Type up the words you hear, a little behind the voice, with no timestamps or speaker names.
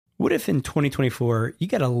What if in 2024, you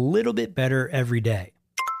got a little bit better every day?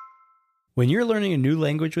 When you're learning a new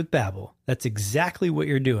language with Babbel, that's exactly what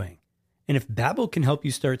you're doing. And if Babbel can help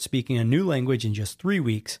you start speaking a new language in just 3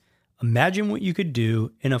 weeks, imagine what you could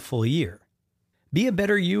do in a full year. Be a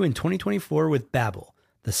better you in 2024 with Babbel,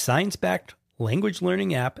 the science-backed language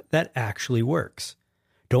learning app that actually works.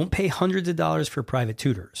 Don't pay hundreds of dollars for private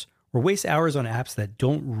tutors or waste hours on apps that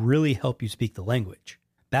don't really help you speak the language.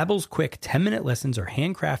 Babbel's quick 10-minute lessons are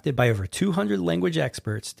handcrafted by over 200 language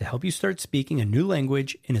experts to help you start speaking a new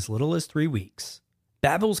language in as little as 3 weeks.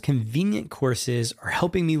 Babbel's convenient courses are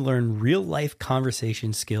helping me learn real-life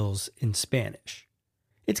conversation skills in Spanish.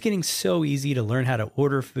 It's getting so easy to learn how to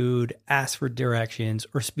order food, ask for directions,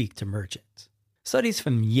 or speak to merchants. Studies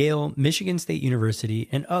from Yale, Michigan State University,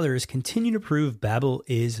 and others continue to prove Babbel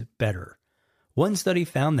is better. One study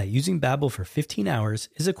found that using Babbel for 15 hours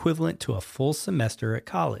is equivalent to a full semester at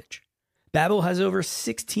college. Babbel has over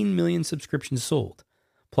 16 million subscriptions sold.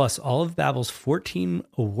 Plus, all of Babbel's 14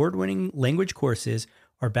 award-winning language courses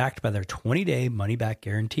are backed by their 20-day money-back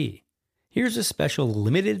guarantee. Here's a special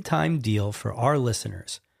limited-time deal for our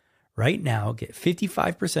listeners. Right now, get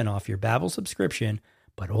 55% off your Babbel subscription,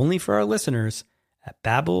 but only for our listeners at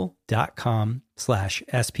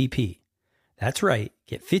babbel.com/SPP. That's right.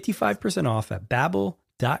 Get 55% off at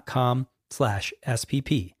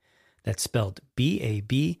babbel.com/SPP. That's spelled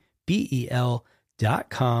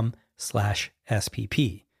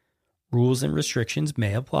BABBEL.com/SPP. Rules and restrictions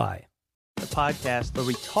may apply. A podcast where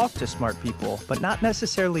we talk to smart people, but not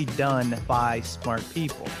necessarily done by smart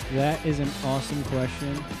people. That is an awesome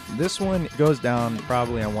question. This one goes down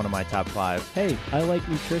probably on one of my top 5. Hey, I like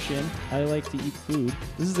nutrition. I like to eat food.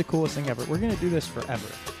 This is the coolest thing ever. We're going to do this forever.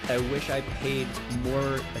 I wish I paid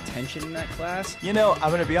more attention in that class. You know, I'm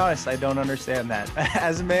going to be honest, I don't understand that.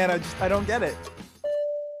 As a man, I don't get it.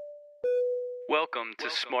 Welcome to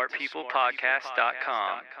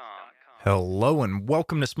smartpeoplepodcast.com. Hello and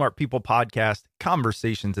welcome to Smart People Podcast,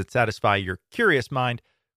 conversations that satisfy your curious mind.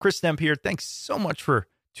 Chris Stemp here. Thanks so much for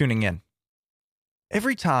tuning in.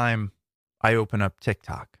 Every time I open up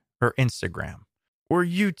TikTok or Instagram or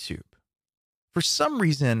YouTube, for some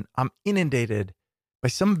reason, I'm inundated by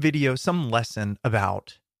some video, some lesson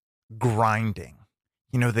about grinding.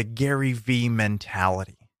 You know, the Gary V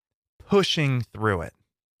mentality, pushing through it.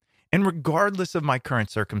 And regardless of my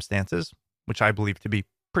current circumstances, which I believe to be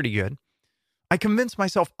pretty good, I convince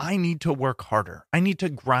myself I need to work harder. I need to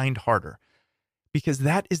grind harder because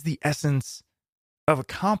that is the essence of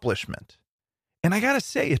accomplishment. And I got to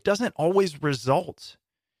say, it doesn't always result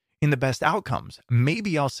in the best outcomes.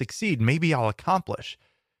 Maybe I'll succeed. Maybe I'll accomplish.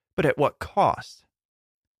 But at what cost?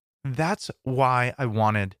 That's why I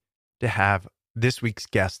wanted to have this week's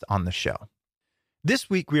guest on the show. This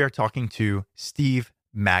week, we are talking to Steve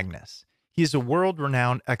Magness. He is a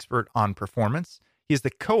world-renowned expert on performance. He is the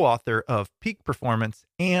co-author of Peak Performance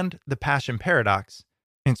and The Passion Paradox.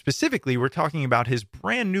 And specifically, we're talking about his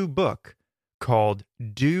brand new book called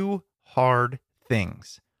Do Hard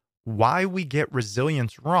Things: Why We Get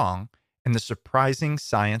Resilience Wrong and the Surprising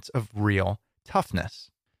Science of Real Toughness.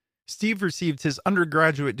 Steve received his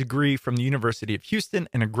undergraduate degree from the University of Houston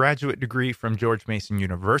and a graduate degree from George Mason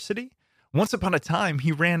University. Once upon a time,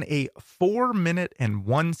 he ran a 4-minute and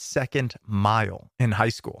 1-second mile in high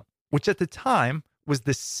school, which at the time was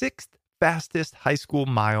the 6th fastest high school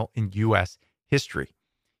mile in U.S. history.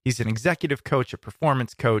 He's an executive coach, a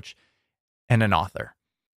performance coach, and an author.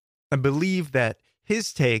 I believe that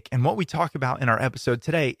his take and what we talk about in our episode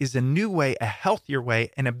today is a new way, a healthier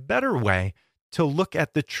way, and a better way to look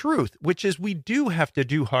at the truth, which is we do have to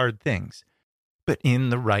do hard things, but in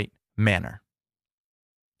the right manner.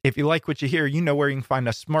 If you like what you hear, you know where you can find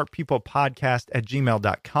us,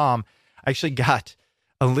 smartpeoplepodcast@gmail.com. I actually got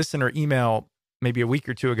a listener email maybe a week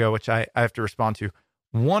or two ago, which I have to respond to.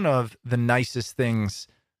 One of the nicest things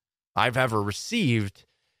I've ever received,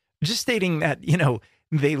 just stating that, you know,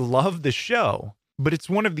 they love the show, but it's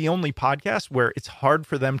one of the only podcasts where it's hard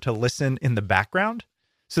for them to listen in the background.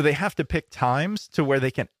 So they have to pick times to where they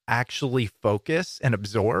can actually focus and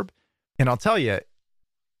absorb. And I'll tell you,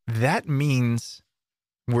 that means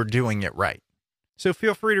we're doing it right. So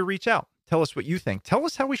feel free to reach out. Tell us what you think. Tell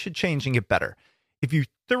us how we should change and get better. If you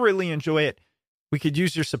thoroughly enjoy it, we could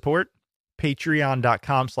use your support.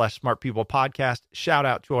 Patreon.com/smartpeoplepodcast. Shout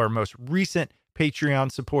out to our most recent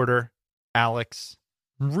Patreon supporter, Alex.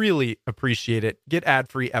 Really appreciate it. Get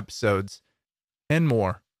ad-free episodes and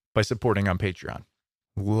more by supporting on Patreon.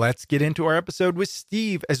 Let's get into our episode with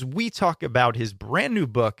Steve as we talk about his brand new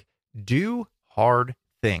book, Do Hard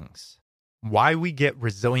Things: Why We Get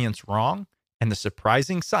Resilience Wrong and the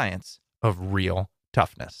Surprising Science of Real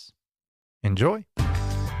Toughness. Enjoy.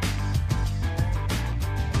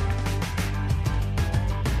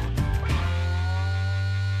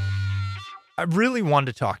 I really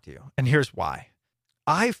wanted to talk to you, and here's why.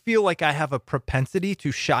 I feel like I have a propensity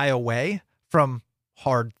to shy away from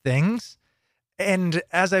hard things. And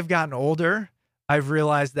as I've gotten older, I've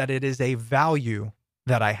realized that it is a value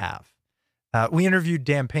that I have. We interviewed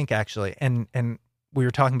Dan Pink, actually, and we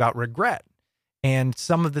were talking about regret. And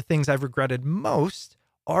some of the things I've regretted most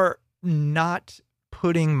are not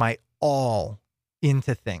putting my all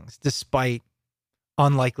into things, despite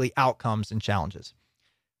unlikely outcomes and challenges.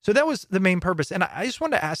 So that was the main purpose. And I just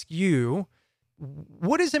wanted to ask you,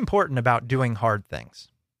 what is important about doing hard things?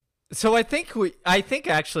 So I think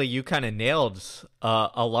actually you kind of nailed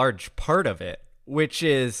a large part of it, which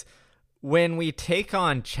is when we take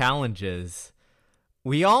on challenges,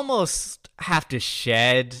 we almost have to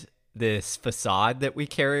shed this facade that we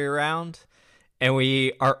carry around, and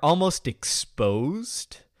we are almost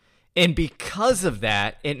exposed. And because of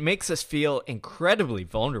that, it makes us feel incredibly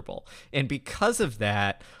vulnerable. And because of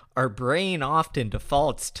that, our brain often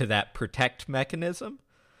defaults to that protect mechanism,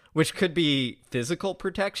 which could be physical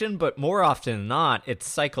protection, but more often than not, it's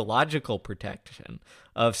psychological protection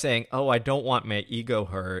of saying, oh, I don't want my ego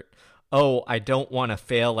hurt. Oh, I don't want to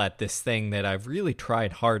fail at this thing that I've really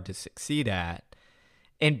tried hard to succeed at.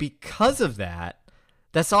 And because of that,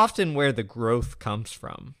 that's often where the growth comes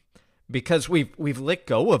from. Because we've let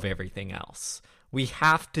go of everything else. We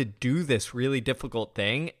have to do this really difficult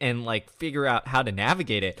thing and figure out how to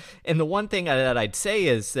navigate it. And the one thing that I'd say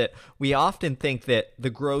is that we often think that the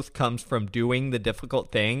growth comes from doing the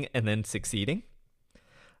difficult thing and then succeeding.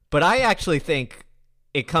 But I actually think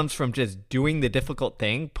it comes from just doing the difficult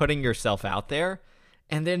thing, putting yourself out there,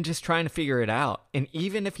 and then just trying to figure it out. And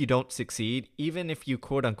even if you don't succeed, even if you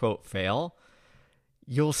quote unquote fail,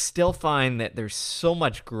 you'll still find that there's so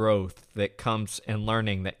much growth that comes and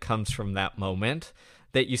learning that comes from that moment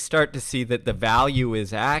that you start to see that the value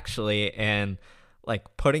is actually in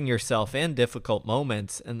putting yourself in difficult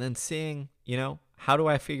moments and then seeing, how do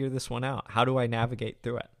I figure this one out? How do I navigate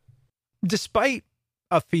through it? Despite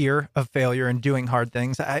a fear of failure and doing hard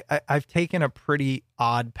things, I've taken a pretty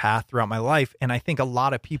odd path throughout my life, and I think a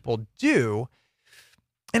lot of people do.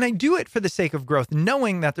 And I do it for the sake of growth,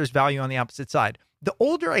 knowing that there's value on the opposite side. The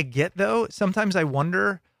older I get, though, sometimes I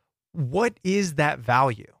wonder, what is that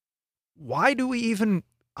value? Why do we even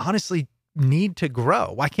honestly need to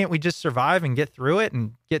grow? Why can't we just survive and get through it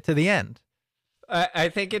and get to the end? I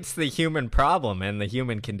think it's the human problem and the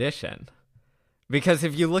human condition. Because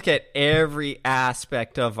if you look at every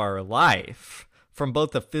aspect of our life, from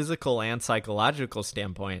both a physical and psychological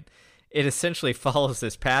standpoint, it essentially follows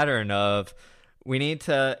this pattern of we need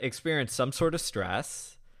to experience some sort of stress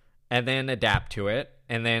and then adapt to it,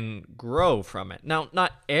 and then grow from it. Now,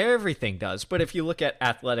 not everything does, but if you look at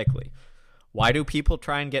athletically, why do people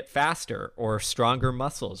try and get faster or stronger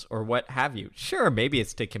muscles or what have you? Sure, maybe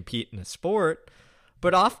it's to compete in a sport,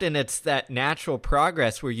 but often it's that natural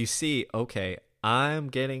progress where you see, okay, I'm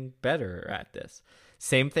getting better at this.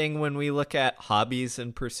 Same thing when we look at hobbies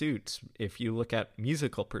and pursuits. If you look at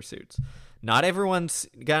musical pursuits, not everyone's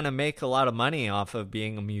going to make a lot of money off of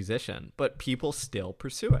being a musician, but people still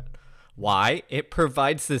pursue it. Why? It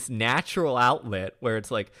provides this natural outlet where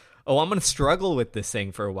it's oh, I'm going to struggle with this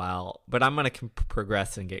thing for a while, but I'm going to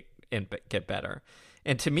progress and get better.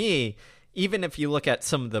 And to me, even if you look at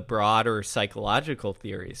some of the broader psychological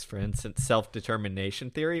theories, for instance,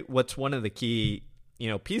 self-determination theory, what's one of the key,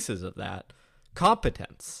 pieces of that?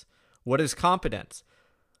 Competence. What is competence?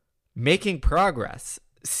 Making progress,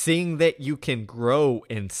 seeing that you can grow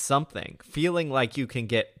in something, feeling like you can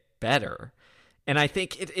get better. And I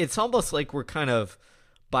think it's almost like we're kind of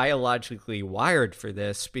biologically wired for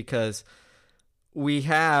this because we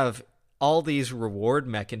have all these reward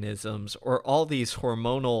mechanisms or all these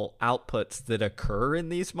hormonal outputs that occur in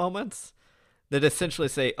these moments that essentially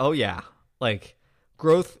say, oh yeah,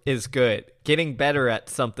 growth is good. Getting better at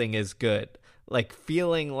something is good.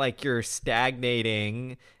 Feeling like you're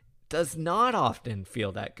stagnating does not often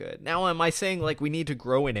feel that good. Now, am I saying we need to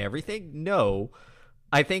grow in everything? No.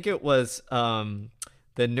 I think it was the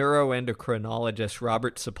neuroendocrinologist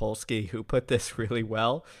Robert Sapolsky who put this really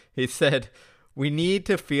well. He said, we need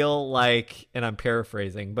to feel like, and I'm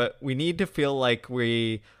paraphrasing, but we need to feel like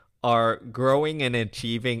we are growing and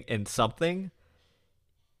achieving in something.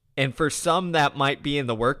 And for some, that might be in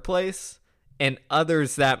the workplace, and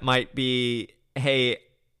others that might be, hey,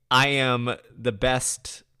 I am the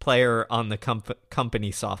best player on the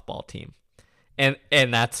company softball team. And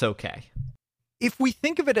that's okay. If we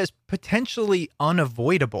think of it as potentially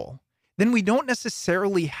unavoidable, then we don't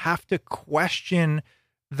necessarily have to question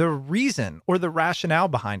the reason or the rationale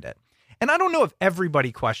behind it. And I don't know if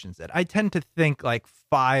everybody questions it. I tend to think like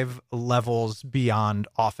 5 levels beyond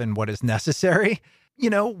often what is necessary.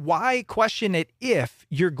 Why question it if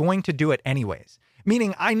you're going to do it anyways?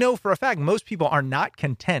 Meaning, I know for a fact most people are not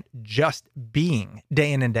content just being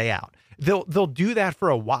day in and day out. They'll do that for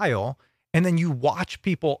a while, and then you watch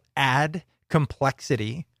people add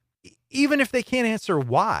complexity, even if they can't answer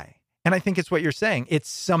why. And I think it's what you're saying. It's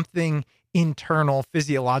something internal,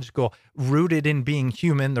 physiological, rooted in being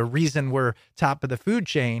human. The reason we're top of the food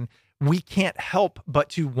chain, we can't help but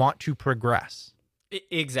to want to progress.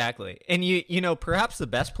 Exactly. And perhaps the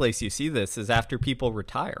best place you see this is after people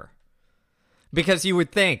retire. Because you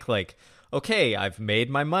would think like, okay, I've made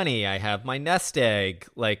my money, I have my nest egg,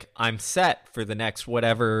 like I'm set for the next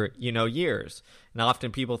whatever, years. And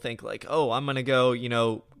often people think like, oh, I'm going to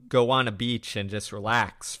go on a beach and just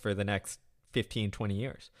relax for the next 15, 20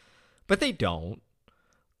 years. But they don't,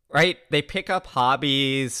 right? They pick up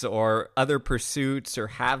hobbies or other pursuits or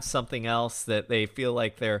have something else that they feel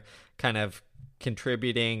like they're kind of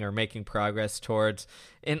contributing or making progress towards.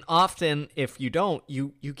 And often if you don't,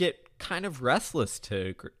 you get kind of restless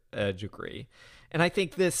to a degree. And I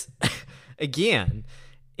think this, again,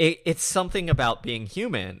 it's something about being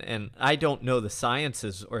human. And I don't know the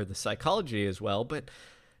sciences or the psychology as well, but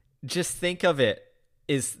just think of it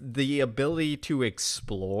is the ability to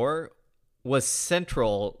explore was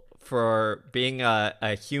central for being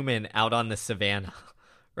a human out on the savannah,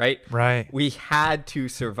 right? Right. We had to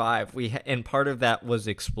survive. And part of that was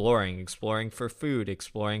exploring for food,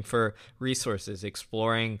 exploring for resources,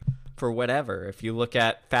 exploring for whatever. If you look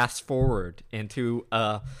at fast forward into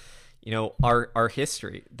our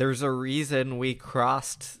history, there's a reason we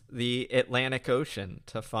crossed the Atlantic Ocean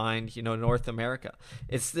to find North America.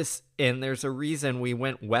 And there's a reason we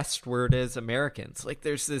went westward as Americans. Like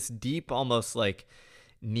there's this deep almost like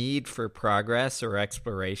need for progress or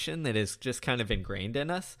exploration that is just kind of ingrained in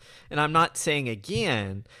us. And I'm not saying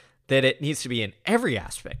again that it needs to be in every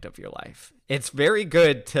aspect of your life. It's very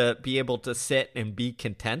good to be able to sit and be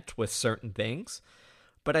content with certain things.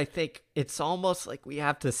 But I think it's almost like we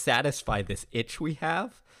have to satisfy this itch we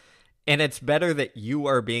have. And it's better that you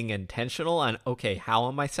are being intentional on, okay, how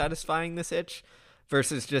am I satisfying this itch?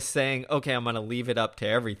 Versus just saying, okay, I'm going to leave it up to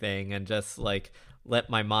everything and just like let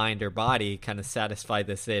my mind or body kind of satisfy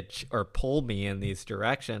this itch or pull me in these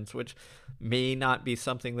directions, which may not be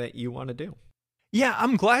something that you want to do. Yeah,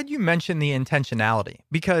 I'm glad you mentioned the intentionality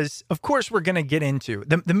because, of course, we're going to get into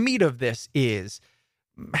the meat of this is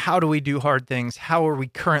how do we do hard things? How are we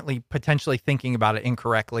currently potentially thinking about it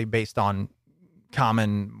incorrectly based on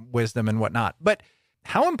common wisdom and whatnot? But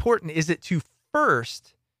how important is it to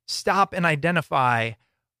first stop and identify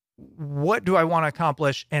what do I want to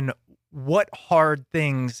accomplish and what hard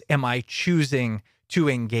things am I choosing to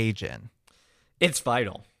engage in? It's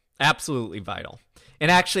vital. Absolutely vital.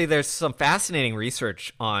 And actually, there's some fascinating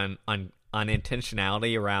research on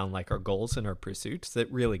intentionality around like our goals and our pursuits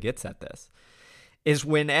that really gets at this. Is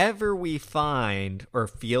whenever we find or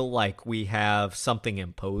feel like we have something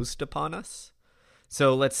imposed upon us.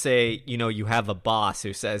 So let's say, you have a boss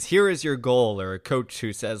who says, here is your goal, or a coach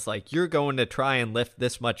who says like, you're going to try and lift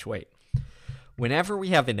this much weight. Whenever we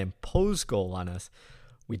have an imposed goal on us,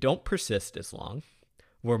 we don't persist as long.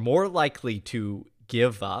 We're more likely to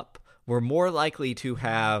give up. We're more likely to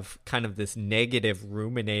have kind of this negative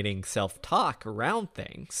ruminating self-talk around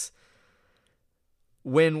things.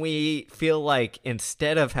 When we feel like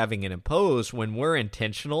instead of having it imposed, when we're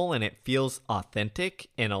intentional and it feels authentic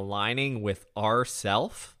and aligning with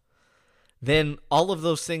ourself, then all of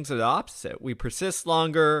those things are the opposite. We persist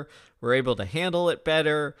longer. We're able to handle it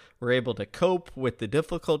better. We're able to cope with the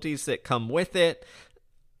difficulties that come with it.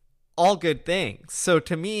 All good things. So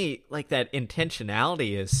to me, like that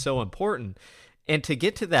intentionality is so important. And to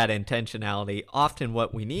get to that intentionality, often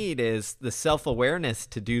what we need is the self-awareness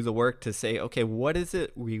to do the work to say, okay, what is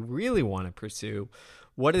it we really want to pursue?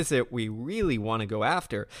 What is it we really want to go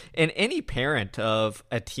after? And any parent of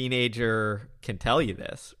a teenager can tell you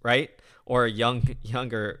this, right? Or a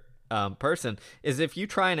younger person, is if you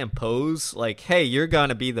try and impose like, hey, you're going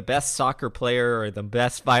to be the best soccer player or the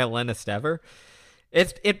best violinist ever,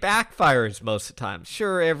 it backfires most of the time.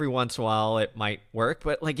 Sure, every once in a while it might work,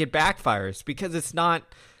 but like it backfires because it's not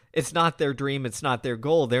their dream, it's not their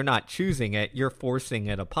goal. They're not choosing it. You're forcing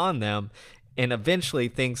it upon them. And eventually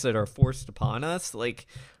things that are forced upon us, like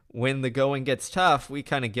when the going gets tough, we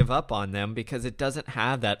kind of give up on them because it doesn't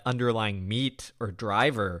have that underlying meat or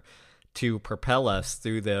driver to propel us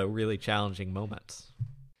through the really challenging moments.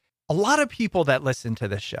 A lot of people that listen to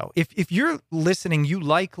this show, if you're listening, you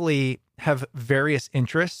likely have various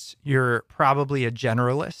interests. You're probably a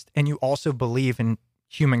generalist, and you also believe in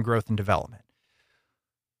human growth and development.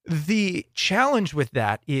 The challenge with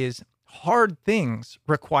that is hard things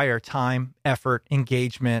require time, effort,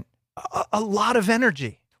 engagement, a lot of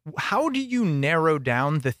energy. How do you narrow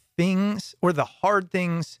down the things or the hard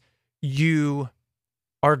things you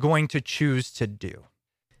are going to choose to do?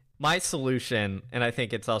 My solution, and I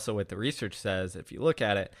think it's also what the research says, if you look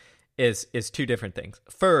at it, is two different things.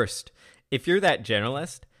 First, if you're that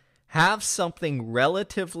generalist, have something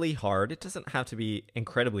relatively hard. It doesn't have to be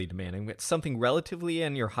incredibly demanding, but something relatively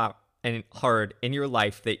hard in your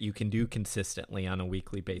life that you can do consistently on a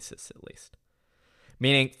weekly basis, at least.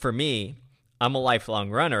 Meaning, for me, I'm a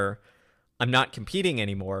lifelong runner. I'm not competing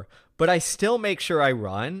anymore, but I still make sure I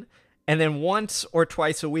run. And then once or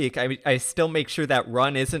twice a week, I still make sure that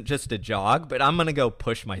run isn't just a jog, but I'm going to go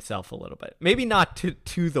push myself a little bit. Maybe not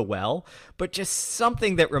to the well, but just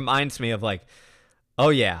something that reminds me of like, oh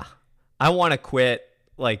yeah, I want to quit.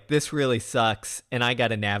 Like, this really sucks, and I got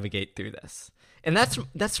to navigate through this. And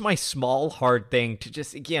that's my small, hard thing to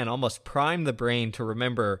just, again, almost prime the brain to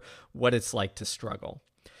remember what it's like to struggle.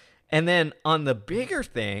 And then on the bigger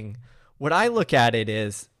thing, what I look at it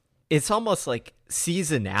is, it's almost like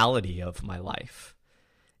seasonality of my life.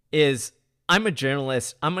 Is I'm a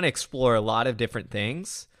journalist, I'm going to explore a lot of different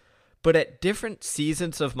things, but at different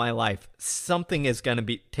seasons of my life, something is going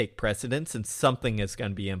to take precedence and something is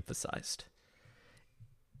going to be emphasized.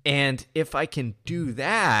 And if I can do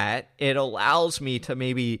that, it allows me to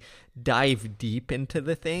maybe dive deep into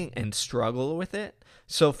the thing and struggle with it.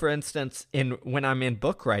 So for instance, when I'm in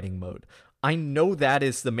book writing mode, I know that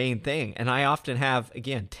is the main thing. And I often have,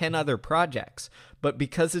 again, 10 other projects. But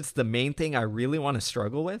because it's the main thing I really want to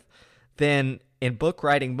struggle with, then in book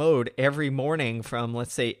writing mode, every morning from,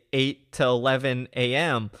 let's say, 8 to 11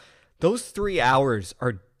 a.m., those 3 hours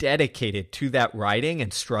are dedicated to that writing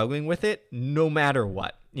and struggling with it no matter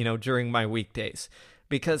what, during my weekdays.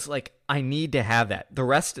 Because, I need to have that. The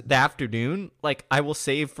rest of the afternoon, I will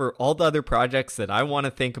save for all the other projects that I want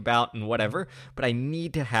to think about and whatever, but I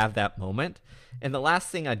need to have that moment. And the last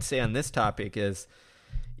thing I'd say on this topic is,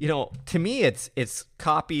 to me, it's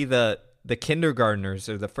copy the kindergartners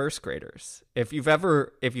or the first graders. If you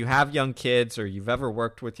have young kids or you've ever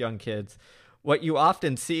worked with young kids, what you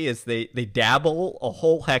often see is they dabble a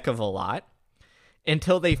whole heck of a lot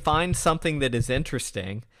until they find something that is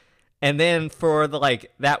interesting. And then for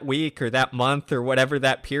that week or that month or whatever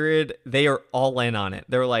that period, they are all in on it.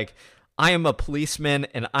 They're like, I am a policeman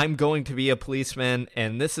and I'm going to be a policeman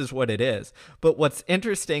and this is what it is. But what's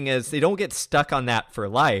interesting is they don't get stuck on that for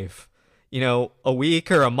life. A week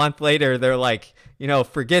or a month later, they're like,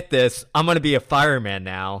 forget this. I'm going to be a fireman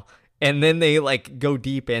now. And then they go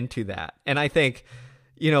deep into that. And I think,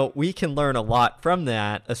 we can learn a lot from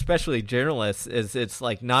that, especially journalists, is it's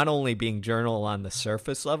not only being journal on the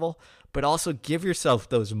surface level, but also give yourself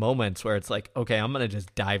those moments where it's okay, I'm going to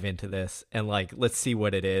just dive into this and let's see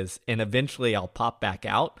what it is. And eventually I'll pop back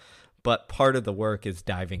out. But part of the work is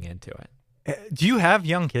diving into it. Do you have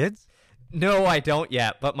young kids? No, I don't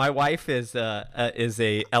yet. But my wife is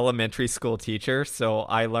a elementary school teacher, so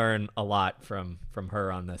I learn a lot from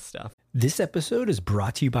her on this stuff. This episode is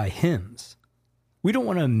brought to you by Hims. We don't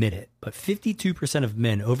want to admit it, but 52% of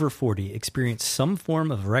men over 40 experience some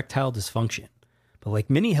form of erectile dysfunction. But like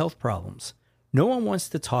many health problems, no one wants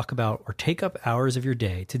to talk about or take up hours of your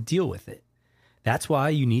day to deal with it. That's why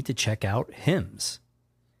you need to check out Hims.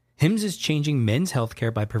 Hims is changing men's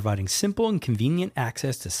healthcare by providing simple and convenient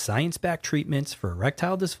access to science-backed treatments for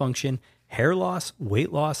erectile dysfunction, hair loss,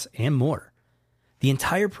 weight loss, and more. The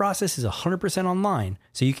entire process is 100% online,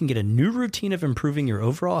 so you can get a new routine of improving your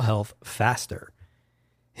overall health faster.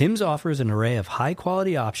 Hims offers an array of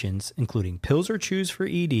high-quality options, including pills or chews for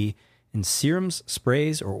ED, and serums,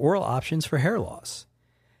 sprays, or oral options for hair loss.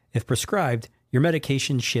 If prescribed, your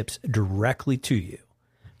medication ships directly to you,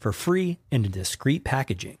 for free and in discreet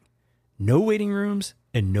packaging. No waiting rooms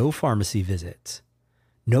and no pharmacy visits.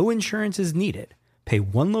 No insurance is needed. Pay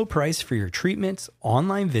one low price for your treatments,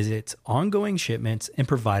 online visits, ongoing shipments, and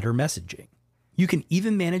provider messaging. You can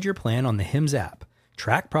even manage your plan on the Hims app,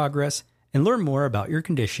 track progress, and learn more about your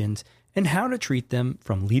conditions and how to treat them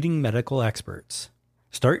from leading medical experts.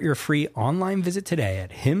 Start your free online visit today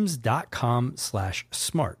at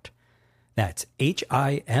hims.com/smart. That's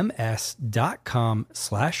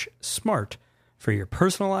HIMS.com/smart for your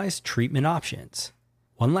personalized treatment options.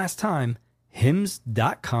 One last time,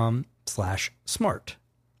 hims.com/smart.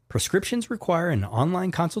 Prescriptions require an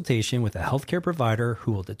online consultation with a healthcare provider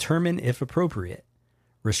who will determine if appropriate.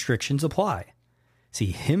 Restrictions apply.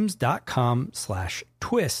 See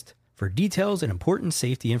hims.com/twist for details and important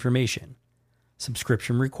safety information.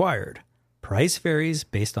 Subscription required. Price varies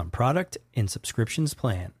based on product and subscriptions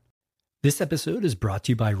plan. This episode is brought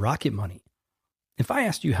to you by Rocket Money. If I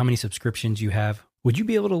asked you how many subscriptions you have, would you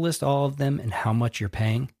be able to list all of them and how much you're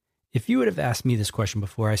paying? If you would have asked me this question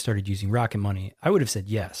before I started using Rocket Money, I would have said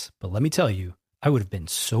yes, but let me tell you, I would have been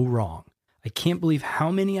so wrong. I can't believe how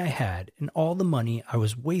many I had and all the money I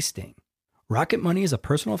was wasting. Rocket Money is a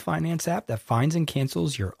personal finance app that finds and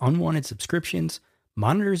cancels your unwanted subscriptions,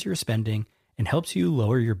 monitors your spending, and helps you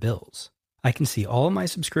lower your bills. I can see all of my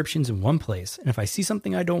subscriptions in one place, and if I see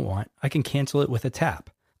something I don't want, I can cancel it with a tap.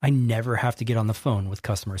 I never have to get on the phone with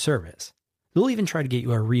customer service. They'll even try to get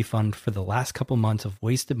you a refund for the last couple months of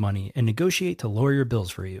wasted money and negotiate to lower your bills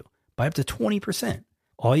for you by up to 20%.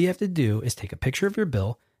 All you have to do is take a picture of your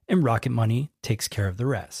bill, and Rocket Money takes care of the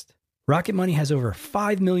rest. Rocket Money has over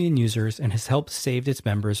 5 million users and has helped save its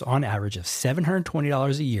members on average of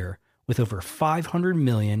 $720 a year with over 500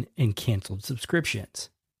 million in canceled subscriptions.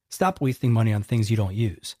 Stop wasting money on things you don't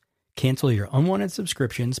use. Cancel your unwanted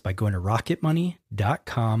subscriptions by going to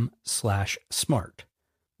rocketmoney.com/smart.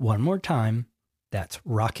 One more time, that's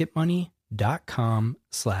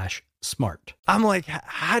rocketmoney.com/smart. I'm like,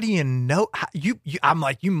 how do you know? I'm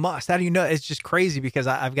like, you must. How do you know? It's just crazy because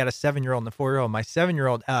I've got a 7-year-old and a 4-year-old. My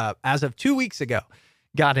 7-year-old, as of 2 weeks ago,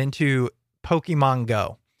 got into Pokemon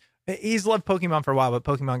Go. He's loved Pokemon for a while, but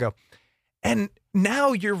Pokemon Go. And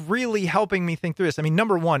now you're really helping me think through this. I mean,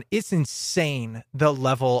 number one, it's insane, the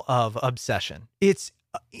level of obsession. It's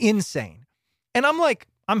insane. And I'm like,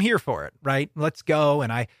 I'm here for it, right? Let's go.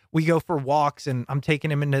 And we go for walks, and I'm taking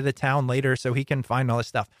him into the town later so he can find all this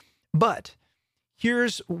stuff. But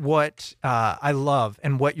here's what I love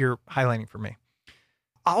and what you're highlighting for me.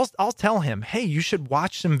 I'll tell him, hey, you should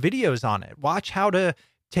watch some videos on it. Watch how to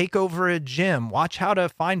take over a gym. Watch how to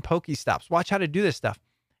find Pokestops. Watch how to do this stuff.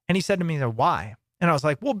 And he said to me, why? And I was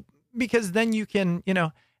like, well, because then you can,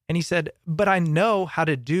 and he said, but I know how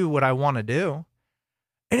to do what I want to do.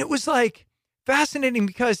 And it was like fascinating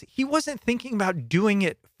because he wasn't thinking about doing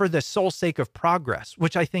it for the sole sake of progress,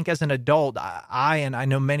 which I think as an adult, I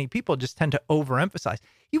know many people just tend to overemphasize.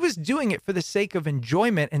 He was doing it for the sake of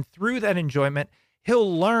enjoyment. And through that enjoyment,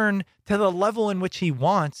 he'll learn to the level in which he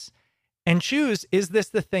wants and choose, is this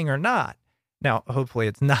the thing or not? Now, hopefully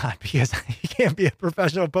it's not, because he can't be a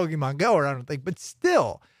professional Pokemon goer, I don't think. But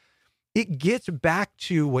still, it gets back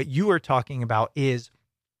to what you were talking about is,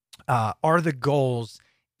 are the goals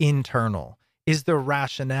internal? Is the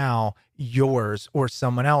rationale yours or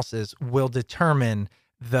someone else's will determine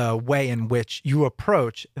the way in which you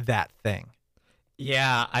approach that thing?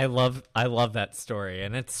 Yeah, I love that story,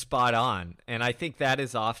 and it's spot on. And I think that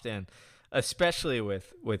is often, especially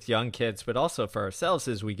with young kids, but also for ourselves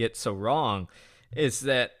as we get so wrong, is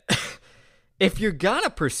that if you're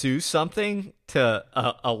gonna pursue something to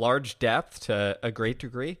a large depth, to a great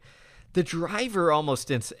degree, the driver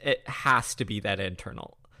it has to be that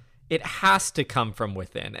internal. It has to come from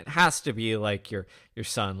within. It has to be like your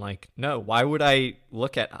son, like, no, why would I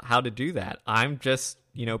look at how to do that? I'm just,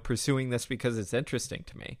 pursuing this because it's interesting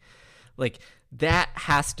to me. Like, that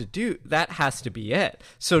has to be it.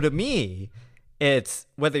 So to me, it's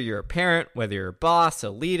whether you're a parent, whether you're a boss, a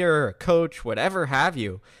leader, a coach, whatever have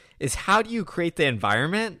you, is how do you create the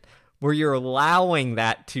environment where you're allowing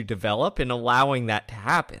that to develop and allowing that to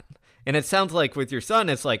happen? And it sounds like with your son,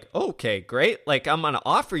 it's like, okay, great. Like, I'm going to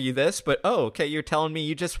offer you this, but, okay, you're telling me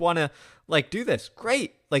you just want to, do this.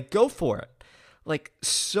 Great. Go for it.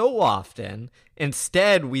 So often,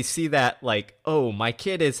 instead, we see that, oh, my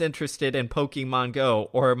kid is interested in Pokemon Go,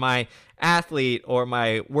 or my athlete or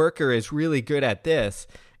my worker is really good at this.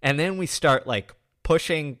 And then we start,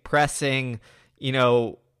 pushing, pressing,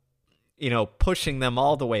 pushing them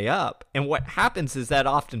all the way up. And what happens is that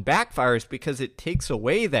often backfires because it takes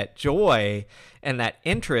away that joy and that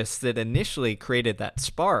interest that initially created that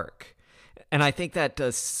spark. And I think that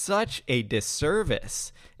does such a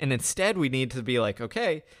disservice. And instead, we need to be like,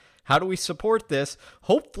 okay, how do we support this?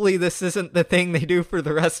 Hopefully, this isn't the thing they do for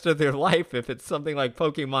the rest of their life if it's something like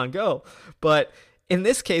Pokemon Go. But in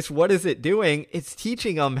this case, what is it doing? It's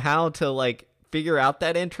teaching them how to, figure out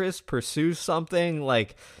that interest, pursue something,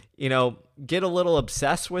 get a little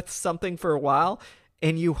obsessed with something for a while.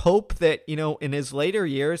 And you hope that, in his later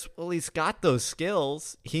years, well, he's got those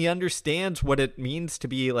skills. He understands what it means to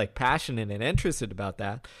be passionate and interested about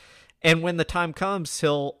that. And when the time comes,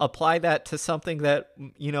 he'll apply that to something that,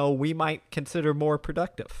 we might consider more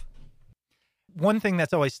productive. One thing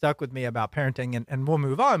that's always stuck with me about parenting, and we'll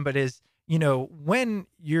move on, but is, when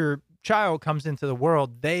your child comes into the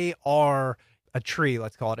world, they are a tree,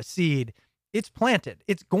 let's call it a seed, it's planted.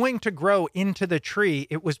 It's going to grow into the tree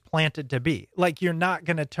it was planted to be. Like, you're not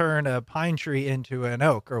going to turn a pine tree into an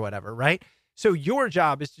oak or whatever, right? So your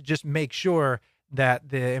job is to just make sure that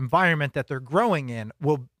the environment that they're growing in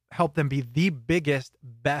will help them be the biggest,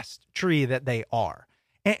 best tree that they are.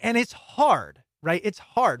 And it's hard, right? It's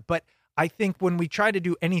hard. But I think when we try to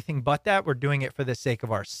do anything but that, we're doing it for the sake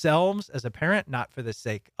of ourselves as a parent, not for the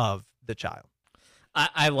sake of the child.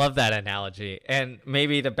 I love that analogy. And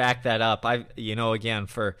maybe to back that up, again,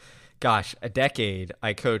 for, a decade,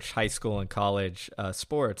 I coached high school and college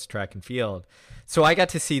sports, track and field. So I got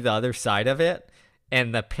to see the other side of it,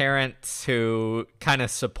 and the parents who kind of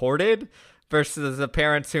supported versus the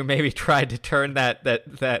parents who maybe tried to turn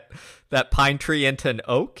that pine tree into an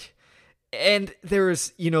oak. And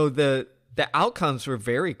there's, the outcomes were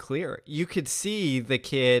very clear. You could see the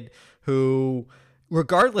kid who,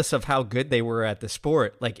 regardless of how good they were at the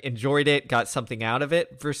sport, like, enjoyed it, got something out of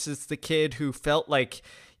it, versus the kid who felt like,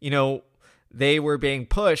 they were being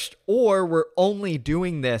pushed or were only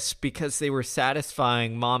doing this because they were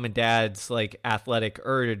satisfying mom and dad's, like, athletic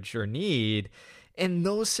urge or need. And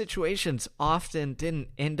those situations often didn't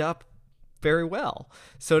end up very well.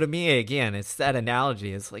 So to me, again, it's that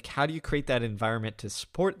analogy. It's like, how do you create that environment to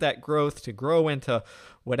support that growth, to grow into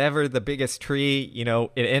whatever the biggest tree,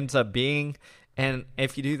 it ends up being? And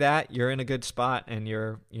if you do that, you're in a good spot, and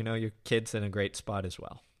your kid's in a great spot as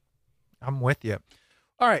well. I'm with you.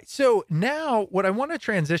 All right. So now what I want to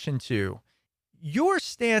transition to, your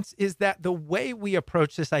stance is that the way we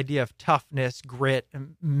approach this idea of toughness, grit,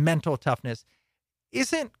 and mental toughness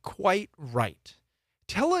isn't quite right.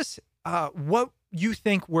 Tell us what you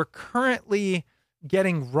think we're currently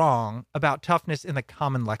getting wrong about toughness in the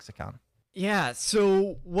common lexicon. Yeah.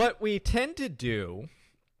 So what we tend to do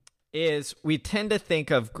is we tend to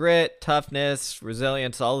think of grit, toughness,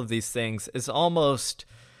 resilience, all of these things as almost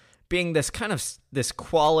being this kind of this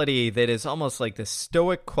quality that is almost like the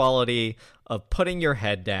stoic quality of putting your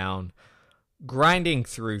head down, grinding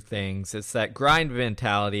through things. It's that grind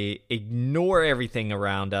mentality, ignore everything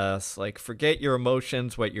around us, like, forget your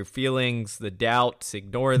emotions, what your feelings, the doubts,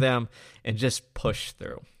 ignore them, and just push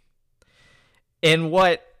through. And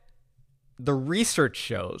what the research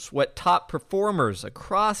shows, what top performers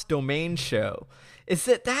across domains show, is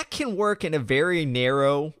that can work in a very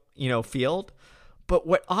narrow, field. But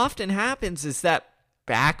what often happens is that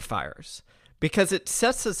backfires, because it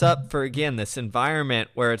sets us up for, again, this environment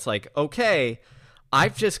where it's like, okay,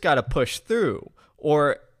 I've just got to push through.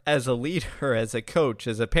 Or as a leader, as a coach,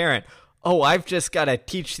 as a parent, I've just got to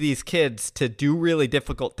teach these kids to do really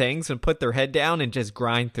difficult things and put their head down and just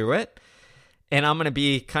grind through it. And I'm going to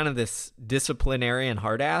be kind of this disciplinarian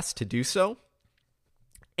hard ass to do so.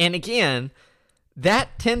 And again,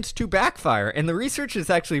 that tends to backfire. And the research is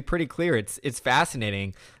actually pretty clear. It's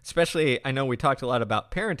fascinating, especially, I know we talked a lot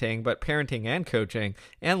about parenting, but parenting and coaching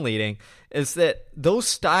and leading, is that those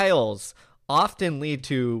styles often lead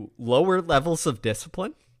to lower levels of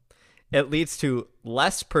discipline. It leads to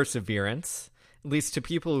less perseverance. It leads to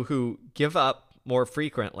people who give up more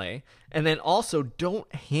frequently, and then also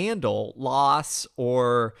don't handle loss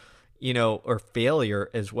or failure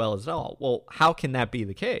as well as all. Well, how can that be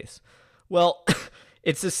the case? Well,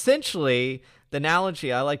 it's essentially, the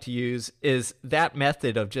analogy I like to use is that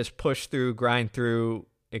method of just push through, grind through,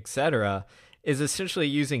 etc., is essentially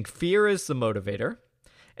using fear as the motivator,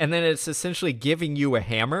 and then it's essentially giving you a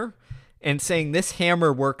hammer and saying this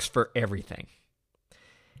hammer works for everything.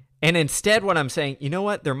 And instead, what I'm saying, you know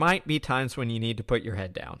what? There might be times when you need to put your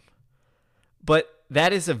head down. But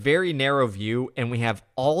that is a very narrow view, and we have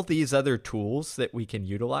all these other tools that we can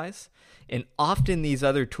utilize. And often these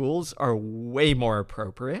other tools are way more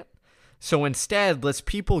appropriate. So instead, let's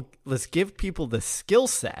give people the skill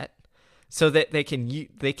set so that they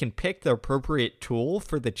can pick the appropriate tool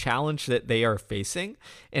for the challenge that they are facing.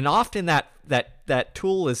 And often that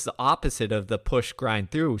tool is the opposite of the push, grind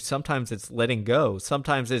through. Sometimes it's letting go.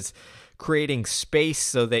 Sometimes it's creating space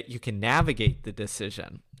so that you can navigate the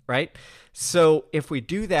decision, right? So if we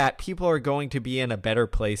do that, people are going to be in a better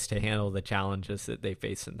place to handle the challenges that they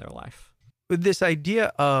face in their life. This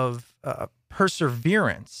idea of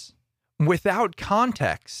perseverance without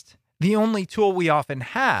context, the only tool we often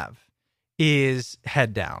have is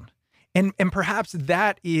head down. And perhaps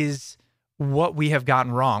that is what we have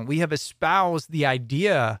gotten wrong. We have espoused the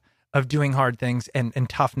idea of doing hard things and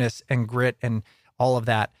toughness and grit and all of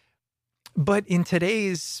that. But in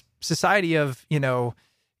today's society of,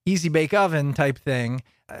 easy bake oven type thing,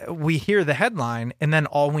 we hear the headline and then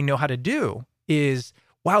all we know how to do is,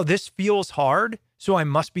 wow, this feels hard, so I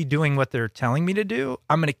must be doing what they're telling me to do.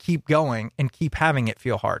 I'm going to keep going and keep having it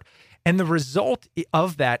feel hard. And the result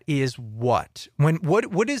of that is what?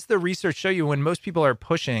 What does the research show you when most people are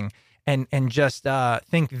pushing and just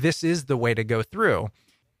think this is the way to go through?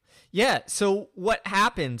 Yeah, so what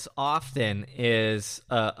happens often is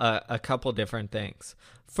a couple different things.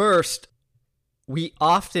 First, we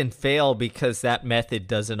often fail because that method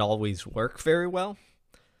doesn't always work very well.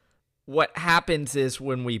 What happens is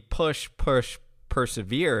when we push,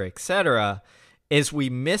 persevere, etc., is we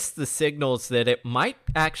miss the signals that it might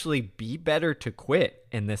actually be better to quit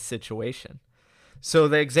in this situation. So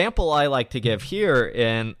the example I like to give here,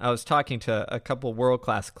 and I was talking to a couple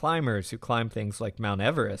world-class climbers who climb things like Mount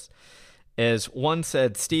Everest, is one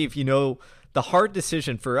said, Steve, the hard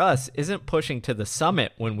decision for us isn't pushing to the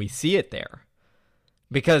summit when we see it there.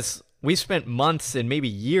 Because we spent months and maybe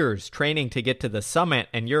years training to get to the summit,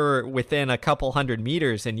 and you're within a couple hundred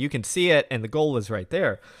meters and you can see it and the goal is right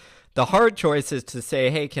there. The hard choice is to say,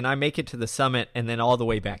 hey, can I make it to the summit and then all the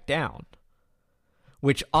way back down?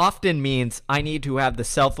 Which often means I need to have the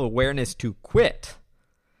self-awareness to quit,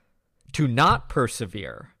 to not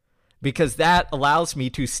persevere, because that allows me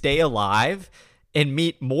to stay alive and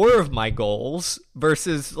meet more of my goals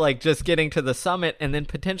versus like just getting to the summit and then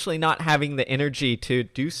potentially not having the energy to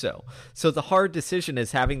do so. So the hard decision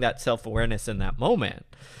is having that self-awareness in that moment.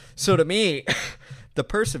 So to me, the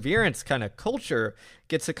perseverance kind of culture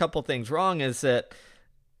gets a couple things wrong is that,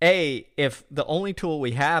 A, if the only tool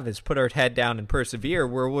we have is put our head down and persevere,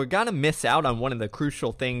 we're going to miss out on one of the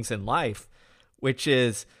crucial things in life, which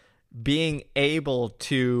is being able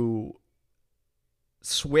to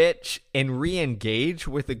switch and re-engage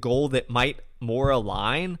with a goal that might more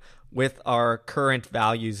align with our current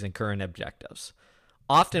values and current objectives.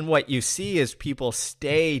 Often what you see is people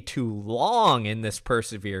stay too long in this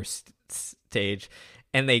persevere stage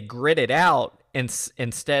and they grit it out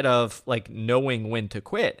instead of like knowing when to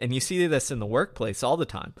quit. And you see this in the workplace all the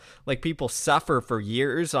time. Like people suffer for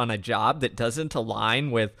years on a job that doesn't align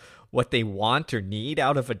with what they want or need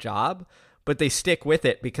out of a job, but they stick with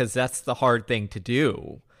it because that's the hard thing to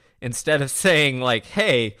do. Instead of saying like,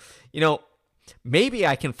 hey, maybe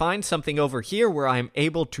I can find something over here where I'm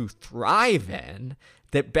able to thrive in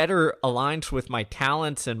that better aligns with my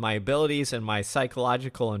talents and my abilities and my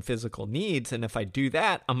psychological and physical needs. And if I do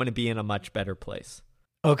that, I'm going to be in a much better place.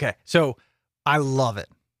 Okay, so I love it.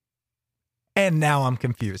 And now I'm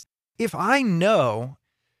confused. If I know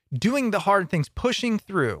doing the hard things, pushing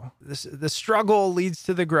through, the struggle leads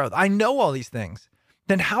to the growth, I know all these things,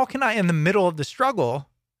 then how can I, in the middle of the struggle,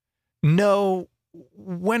 know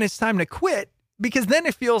when it's time to quit? Because then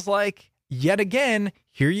it feels like, yet again,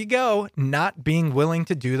 here you go, not being willing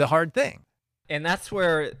to do the hard thing. And that's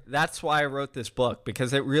why I wrote this book,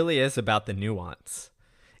 because it really is about the nuance.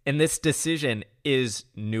 And this decision is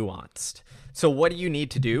nuanced. So what do you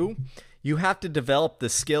need to do? You have to develop the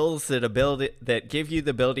skills that give you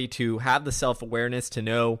the ability to have the self-awareness to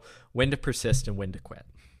know when to persist and when to quit.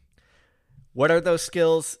 What are those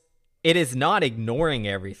skills? It is not ignoring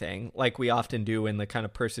everything like we often do in the kind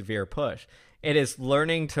of persevere push. It is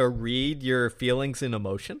learning to read your feelings and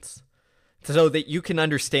emotions so that you can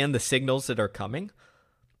understand the signals that are coming.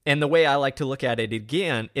 And the way I like to look at it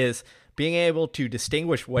again is being able to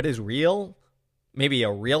distinguish what is real, maybe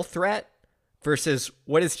a real threat, versus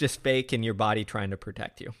what is just fake in your body trying to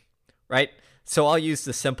protect you, right? So I'll use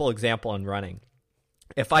the simple example in running.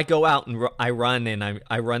 If I go out and I run and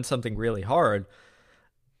I run something really hard,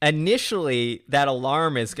 initially that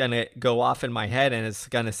alarm is going to go off in my head and it's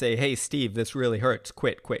going to say, hey, Steve, this really hurts.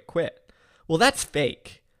 Quit, quit, quit. Well, that's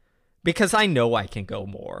fake because I know I can go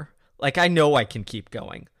more. Like I know I can keep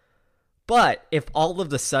going. But if all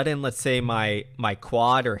of a sudden, let's say my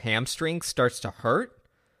quad or hamstring starts to hurt,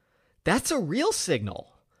 that's a real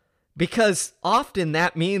signal, because often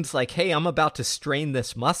that means like, hey, I'm about to strain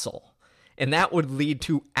this muscle, and that would lead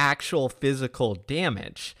to actual physical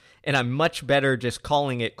damage. And I'm much better just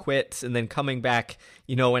calling it quits and then coming back,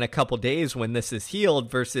 in a couple days when this is healed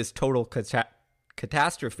versus total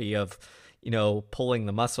catastrophe of, pulling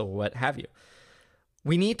the muscle, what have you.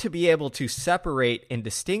 We need to be able to separate and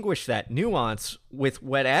distinguish that nuance with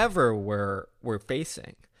whatever we're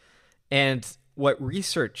facing. And what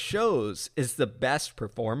research shows is the best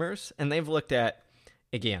performers, and they've looked at,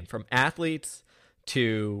 again, from athletes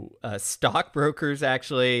to stockbrokers,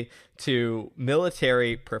 actually, to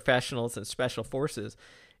military professionals and special forces,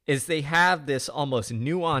 is they have this almost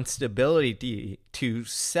nuanced ability to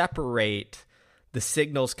separate the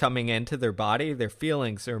signals coming into their body, their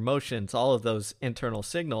feelings, their emotions, all of those internal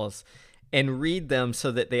signals, and read them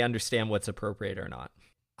so that they understand what's appropriate or not.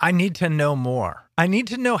 I need to know more. I need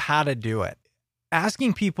to know how to do it.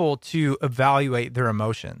 Asking people to evaluate their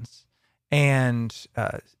emotions and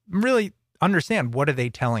really understand what are they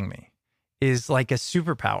telling me is like a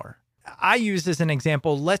superpower. I use as an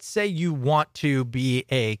example, let's say you want to be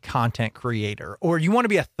a content creator or you want to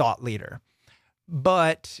be a thought leader,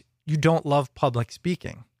 but you don't love public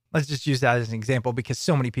speaking. Let's just use that as an example because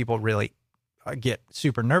so many people really get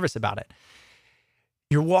super nervous about it.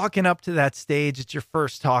 You're walking up to that stage. It's your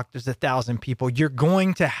first talk. There's 1,000 people. You're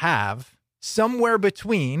going to have somewhere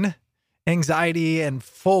between anxiety and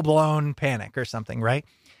full-blown panic or something, right?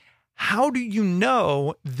 How do you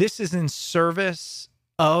know this is in service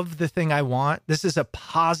of the thing I want? This is a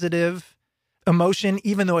positive emotion,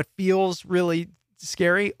 even though it feels really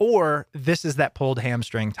scary, or this is that pulled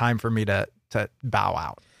hamstring, time for me to bow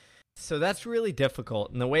out? So that's really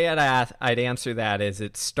difficult. And the way I'd answer that is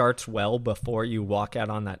it starts well before you walk out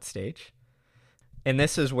on that stage. And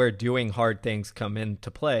this is where doing hard things come into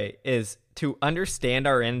play, is to understand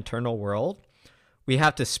our internal world. We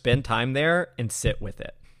have to spend time there and sit with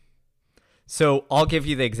it. So I'll give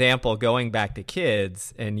you the example going back to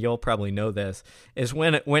kids, and you'll probably know this, is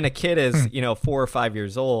when a kid is, 4 or 5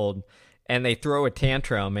 years old and they throw a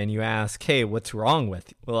tantrum and you ask, hey, what's wrong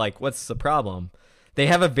with you? Like, what's the problem? They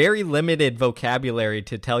have a very limited vocabulary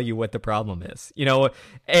to tell you what the problem is.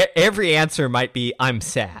 Every answer might be, I'm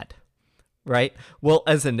sad, right? Well,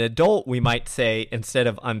 as an adult, we might say, instead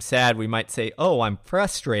of I'm sad, we might say, oh, I'm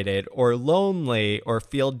frustrated or lonely or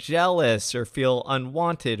feel jealous or feel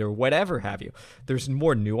unwanted or whatever have you. There's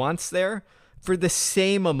more nuance there for the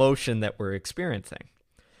same emotion that we're experiencing.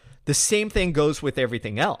 The same thing goes with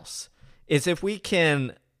everything else, is if we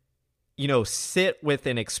can sit with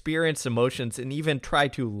and experience emotions and even try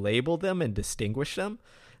to label them and distinguish them,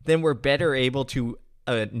 then we're better able to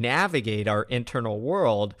navigate our internal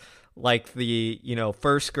world like the,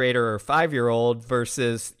 first grader or 5-year-old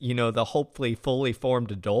versus, the hopefully fully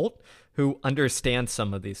formed adult who understands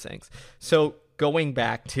some of these things. So going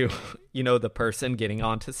back to, the person getting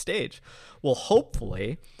onto stage. Well,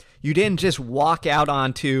 hopefully you didn't just walk out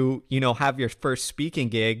onto, have your first speaking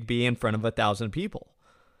gig be in front of 1,000 people.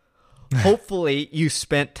 Hopefully you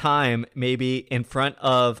spent time maybe in front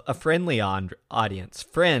of a friendly audience,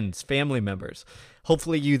 friends, family members.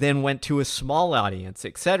 Hopefully you then went to a small audience,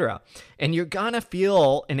 etc. And you're going to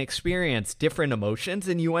feel and experience different emotions,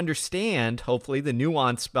 and you understand, hopefully, the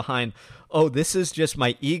nuance behind, oh, this is just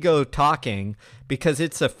my ego talking because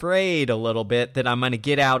it's afraid a little bit that I'm going to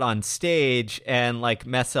get out on stage and like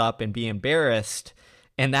mess up and be embarrassed.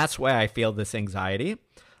 And that's why I feel this anxiety.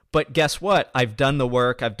 But guess what? I've done the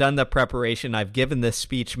work. I've done the preparation. I've given this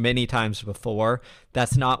speech many times before.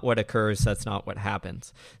 That's not what occurs. That's not what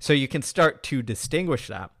happens. So you can start to distinguish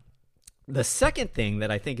that. The second thing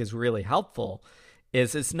that I think is really helpful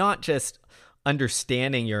is it's not just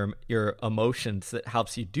understanding your emotions that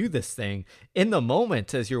helps you do this thing. In the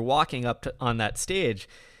moment, as you're walking up on that stage,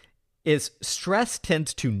 is stress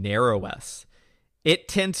tends to narrow us. It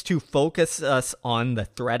tends to focus us on the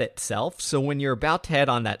threat itself. So when you're about to head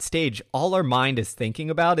on that stage, all our mind is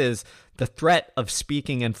thinking about is the threat of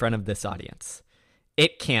speaking in front of this audience.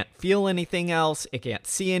 It can't feel anything else. It can't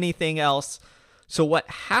see anything else. So what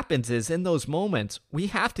happens is in those moments, we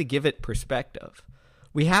have to give it perspective.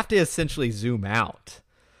 We have to essentially zoom out.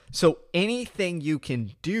 So anything you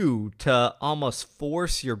can do to almost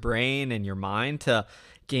force your brain and your mind to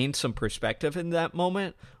gain some perspective in that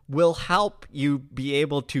moment will help you be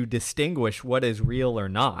able to distinguish what is real or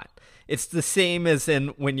not. It's the same as in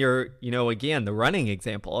when you're, again, the running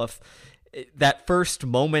example. If that first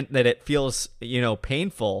moment that it feels,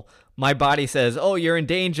 painful, my body says, oh, you're in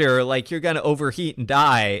danger, like you're going to overheat and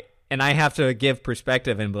die. And I have to give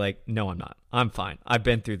perspective and be like, no, I'm not. I'm fine. I've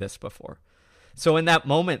been through this before. So in that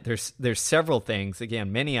moment, there's several things,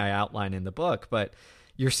 again, many I outline in the book, but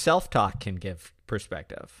your self-talk can give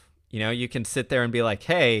perspective. You can sit there and be like,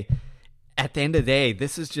 hey, at the end of the day,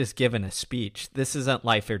 this is just given a speech. This isn't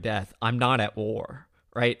life or death. I'm not at war,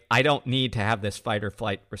 right? I don't need to have this fight or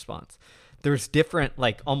flight response. There's different,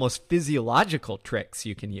 like almost physiological tricks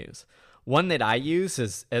you can use. One that I use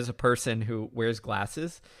is, as a person who wears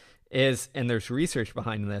glasses is, and there's research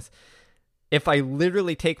behind this, if I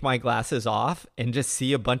literally take my glasses off and just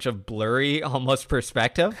see a bunch of blurry, almost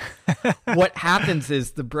perspective, what happens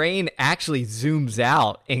is the brain actually zooms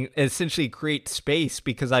out and essentially creates space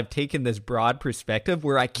because I've taken this broad perspective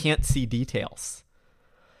where I can't see details.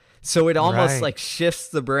 So it almost like shifts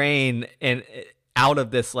the brain and out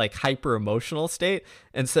of this like hyper emotional state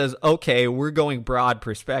and says, okay, we're going broad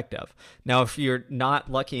perspective. Now, if you're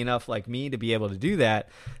not lucky enough like me to be able to do that,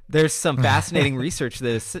 there's some fascinating research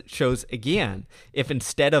that shows, again, if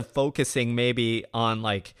instead of focusing maybe on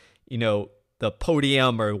like, the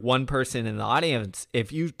podium or one person in the audience,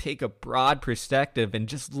 if you take a broad perspective and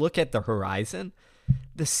just look at the horizon,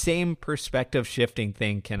 the same perspective shifting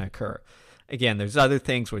thing can occur. Again, there's other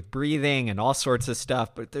things with breathing and all sorts of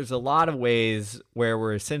stuff, but there's a lot of ways where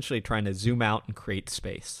we're essentially trying to zoom out and create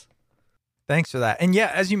space. Thanks for that. And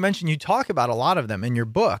yeah, as you mentioned, you talk about a lot of them in your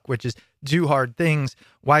book, which is Do Hard Things,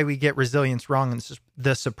 Why We Get Resilience Wrong, and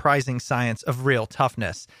the Surprising Science of Real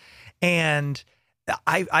Toughness. And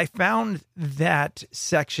I found that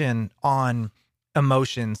section on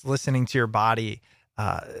emotions, listening to your body,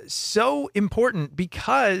 so important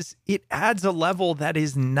because it adds a level that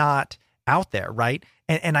is not out there, right?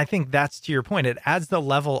 And I think that's to your point. It adds the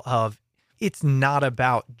level of it's not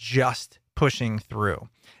about just pushing through.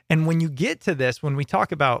 And when you get to this, when we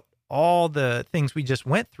talk about all the things we just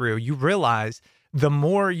went through, you realize the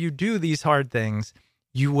more you do these hard things,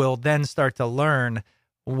 you will then start to learn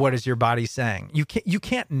what is your body saying. You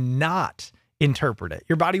can't not interpret it.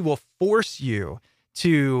 Your body will force you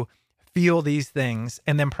to feel these things.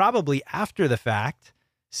 And then probably after the fact,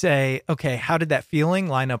 say, okay, how did that feeling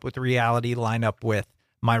line up with reality, line up with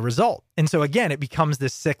my result? And so again, it becomes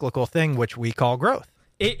this cyclical thing, which we call growth.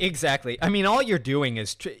 Exactly. I mean, all you're doing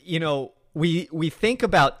is, we think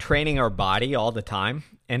about training our body all the time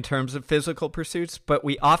in terms of physical pursuits, but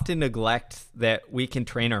we often neglect that we can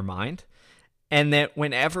train our mind. And that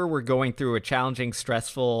whenever we're going through a challenging,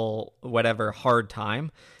 stressful, whatever, hard time,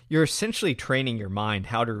 you're essentially training your mind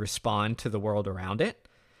how to respond to the world around it.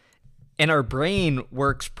 And our brain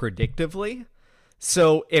works predictively.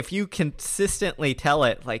 So if you consistently tell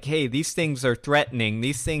it like, hey, these things are threatening,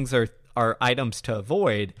 these things are items to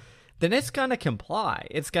avoid, then it's going to comply.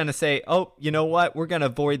 It's going to say, oh, you know what? We're going to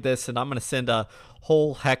avoid this, and I'm going to send a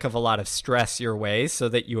whole heck of a lot of stress your way so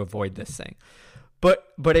that you avoid this thing.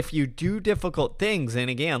 But if you do difficult things and,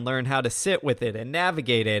 again, learn how to sit with it and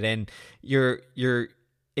navigate it, and you're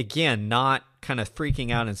again, not kind of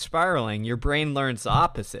freaking out and spiraling, your brain learns the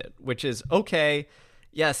opposite, which is, okay,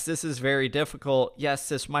 yes, this is very difficult. Yes,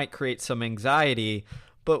 this might create some anxiety,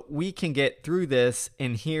 but we can get through this,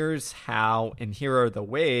 and here's how, and here are the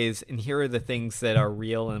ways, and here are the things that are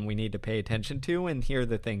real and we need to pay attention to, and here are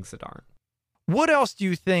the things that aren't. What else do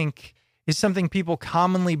you think is something people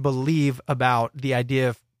commonly believe about the idea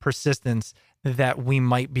of persistence that we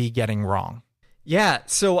might be getting wrong? Yeah,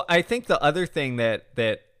 so I think the other thing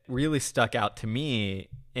that really stuck out to me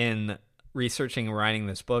in researching and writing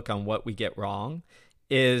this book on what we get wrong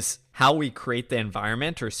is how we create the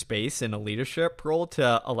environment or space in a leadership role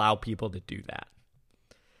to allow people to do that.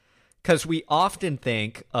 Because we often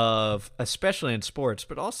think of, especially in sports,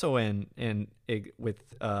 but also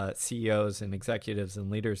with CEOs and executives and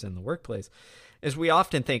leaders in the workplace, is we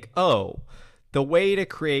often think, oh, the way to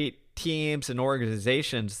create teams and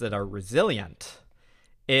organizations that are resilient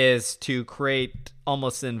is to create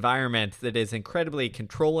almost an environment that is incredibly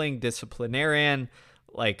controlling, disciplinarian,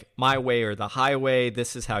 like my way or the highway.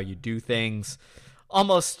 This is how you do things.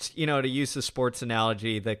 Almost, to use the sports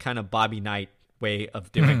analogy, the kind of Bobby Knight way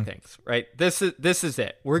of doing things, right? This is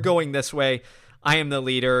it. We're going this way. I am the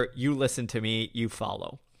leader. You listen to me. You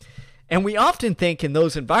follow. And we often think in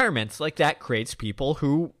those environments, like that creates people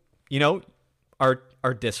who,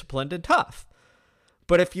 are disciplined and tough.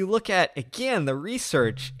 But if you look at, again, the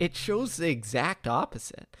research, it shows the exact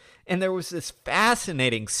opposite. And there was this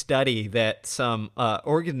fascinating study that some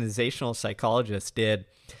organizational psychologists did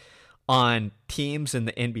on teams in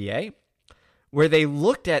the NBA, where they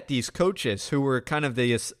looked at these coaches who were kind of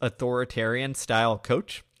this authoritarian style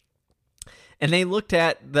coach, and they looked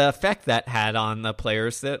at the effect that had on the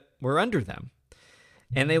players that were under them.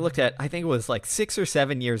 And they looked at, I think it was like 6 or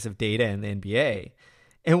 7 years of data in the NBA.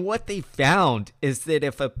 And what they found is that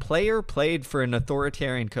if a player played for an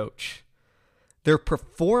authoritarian coach, their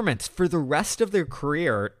performance for the rest of their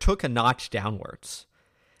career took a notch downwards.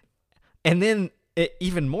 And then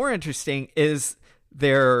even more interesting is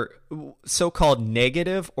their so-called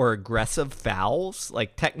negative or aggressive fouls,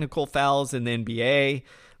 like technical fouls in the NBA,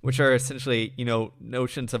 which are essentially,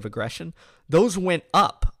 notions of aggression. Those went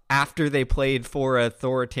up after they played for an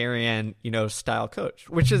authoritarian, style coach,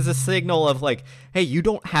 which is a signal of like, hey, you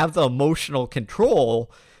don't have the emotional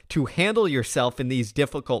control to handle yourself in these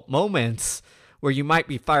difficult moments where you might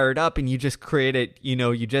be fired up and you just created,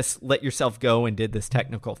 you just let yourself go and did this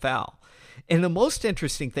technical foul. And the most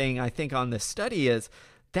interesting thing I think on this study is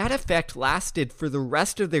that effect lasted for the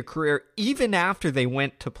rest of their career, even after they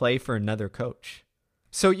went to play for another coach.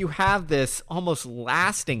 So you have this almost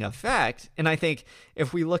lasting effect. And I think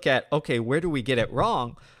if we look at, okay, where do we get it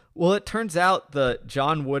wrong? Well, it turns out the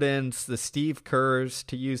John Woodens, the Steve Kerrs,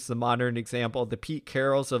 to use the modern example, the Pete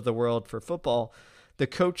Carrolls of the world for football, the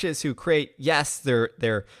coaches who create, yes,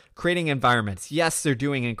 they're creating environments. Yes, they're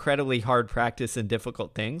doing incredibly hard practice and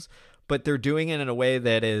difficult things, but they're doing it in a way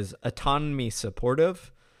that is autonomy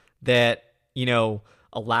supportive, that,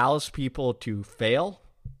 allows people to fail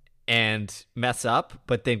and mess up,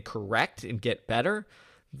 but then correct and get better.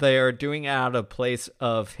 They're doing it out of a place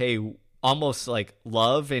of, hey, almost like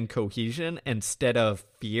love and cohesion instead of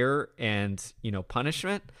fear and,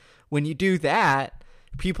 punishment. When you do that,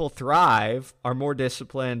 people thrive, are more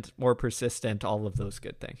disciplined, more persistent, all of those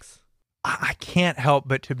good things. I can't help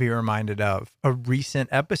but to be reminded of a recent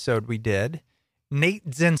episode we did, Nate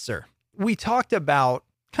Zinser. We talked about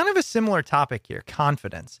kind of a similar topic here,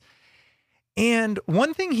 confidence. And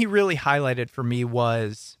one thing he really highlighted for me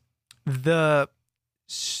was the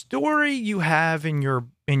story you have in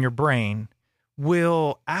your brain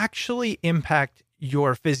will actually impact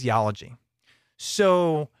your physiology.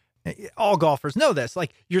 So all golfers know this.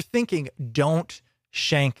 Like, you're thinking, don't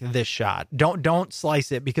shank this shot. Don't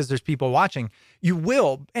slice it because there's people watching. You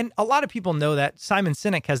will. And a lot of people know that. Simon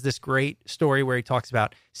Sinek has this great story where he talks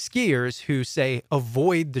about skiers who say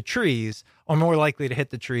avoid the trees are more likely to hit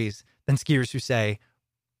the trees than skiers who say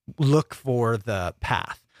look for the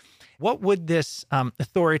path. What would this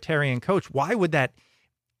authoritarian coach, why would that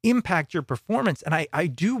impact your performance? And I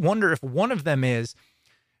do wonder if one of them is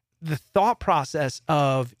the thought process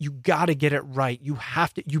of you got to get it right.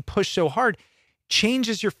 You push so hard,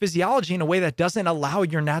 changes your physiology in a way that doesn't allow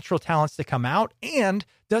your natural talents to come out and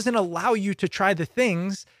doesn't allow you to try the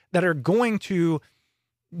things that are going to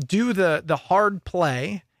do the hard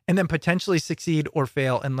play and then potentially succeed or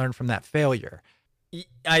fail and learn from that failure.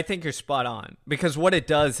 I think you're spot on, because what it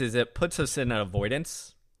does is it puts us in an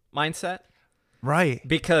avoidance mindset. Right.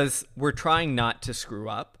 Because we're trying not to screw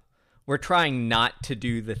up. We're trying not to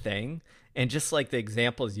do the thing. And just like the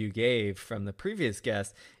examples you gave from the previous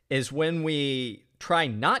guest, is when we try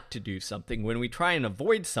not to do something, when we try and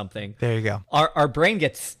avoid something, there you go. Our brain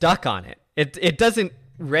gets stuck on it. It doesn't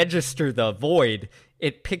register the avoid.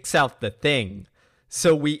 It picks out the thing.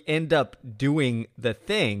 So we end up doing the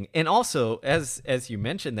thing. And also, as you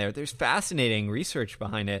mentioned there's fascinating research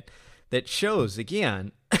behind it that shows,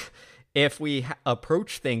 again, if we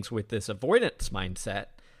approach things with this avoidance mindset,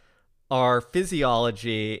 our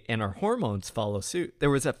physiology and our hormones follow suit. There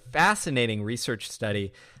was a fascinating research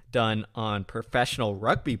study done on professional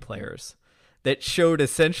rugby players that showed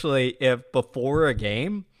essentially if before a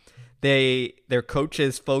game, their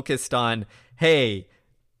coaches focused on, hey,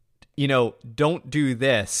 don't do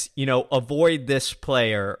this, avoid this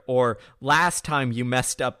player, or last time you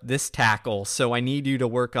messed up this tackle, so I need you to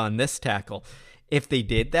work on this tackle. If they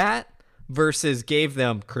did that versus gave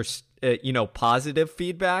them, positive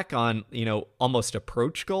feedback on, almost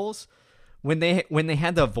approach goals, when they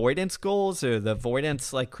had the avoidance goals or the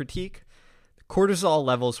avoidance critique, cortisol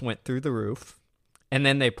levels went through the roof, and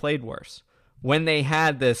then they played worse. When they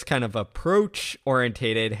had this kind of approach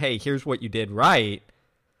orientated, hey, here's what you did right,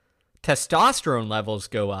 testosterone levels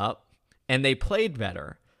go up and they played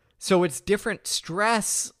better. So it's different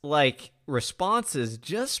stress responses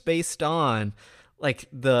just based on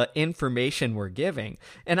the information we're giving.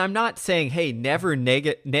 And I'm not saying, hey,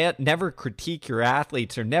 never critique your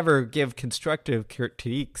athletes or never give constructive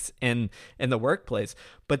critiques in the workplace,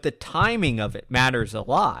 but the timing of it matters a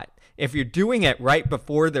lot. If you're doing it right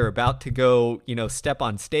before they're about to go, step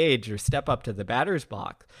on stage or step up to the batter's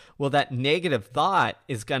box, well, that negative thought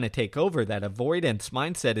is going to take over. That avoidance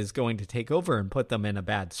mindset is going to take over and put them in a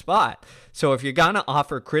bad spot. So if you're going to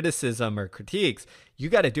offer criticism or critiques, you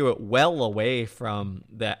got to do it well away from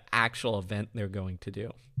the actual event they're going to do.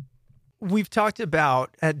 We've talked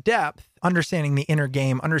about at depth, understanding the inner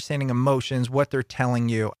game, understanding emotions, what they're telling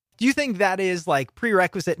you. Do you think that is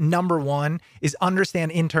prerequisite number one is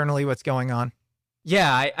understand internally what's going on?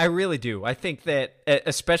 Yeah, I really do. I think that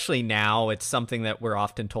especially now, it's something that we're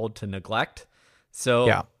often told to neglect. So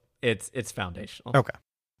yeah, it's foundational. Okay.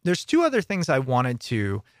 There's two other things I wanted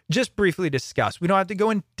to just briefly discuss. We don't have to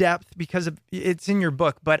go in depth because it's in your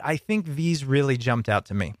book, but I think these really jumped out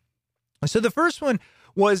to me. So the first one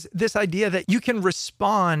was this idea that you can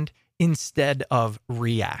respond instead of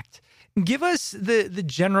react. Give us the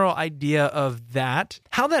general idea of that,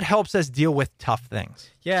 how that helps us deal with tough things.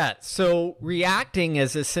 Yeah, so reacting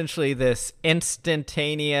is essentially this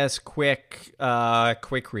instantaneous, quick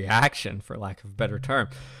reaction, for lack of a better term,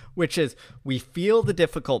 which is we feel the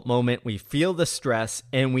difficult moment, we feel the stress,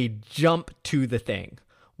 and we jump to the thing.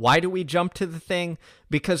 Why do we jump to the thing?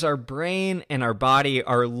 Because our brain and our body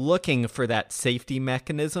are looking for that safety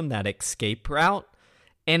mechanism, that escape route,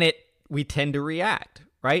 and we tend to react.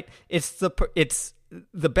 Right? It's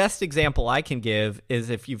the best example I can give is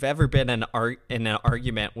if you've ever been in an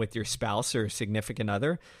argument with your spouse or significant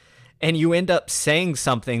other, and you end up saying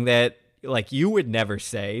something that like you would never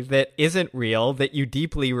say, that isn't real, that you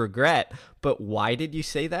deeply regret. But why did you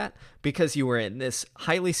say that? Because you were in this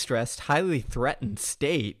highly stressed, highly threatened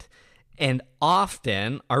state. And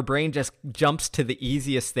often our brain just jumps to the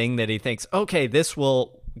easiest thing that he thinks, okay, this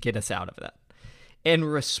will get us out of that.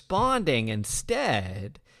 And responding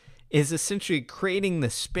instead is essentially creating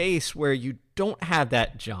the space where you don't have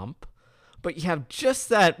that jump, but you have just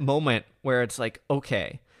that moment where it's like,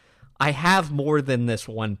 okay, I have more than this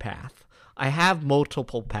one path. I have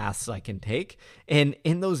multiple paths I can take. And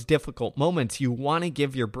in those difficult moments, you want to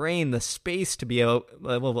give your brain the space to be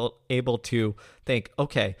able to think,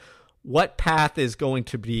 okay, what path is going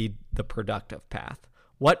to be the productive path?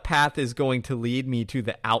 What path is going to lead me to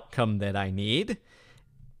the outcome that I need?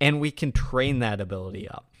 And we can train that ability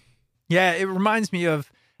up. Yeah, it reminds me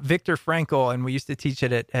of Viktor Frankl, and we used to teach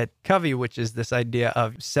it at Covey, which is this idea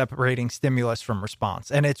of separating stimulus from response.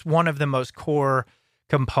 And it's one of the most core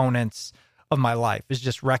components of my life, is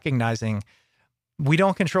just recognizing we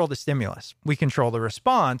don't control the stimulus. We control the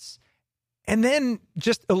response. And then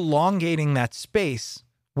just elongating that space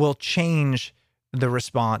will change the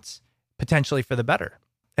response potentially for the better.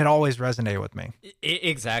 It always resonated with me.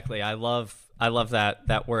 Exactly. I love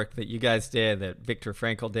that work that you guys did, that Viktor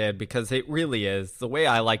Frankl did, because it really is. The way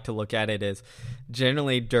I like to look at it is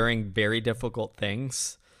generally during very difficult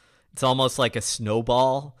things, it's almost like a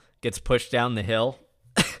snowball gets pushed down the hill.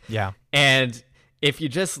 Yeah. And if you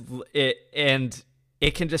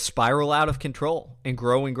it can just spiral out of control and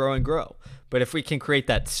grow and grow and grow. But if we can create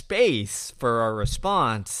that space for our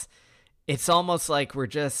response, it's almost like we're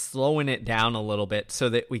just slowing it down a little bit so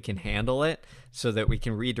that we can handle it, so that we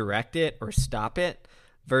can redirect it or stop it,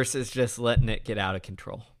 versus just letting it get out of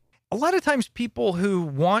control. A lot of times people who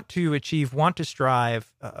want to achieve, want to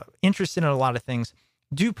strive, interested in a lot of things,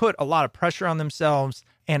 do put a lot of pressure on themselves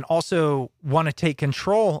and also want to take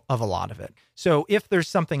control of a lot of it. So if there's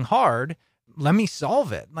something hard, let me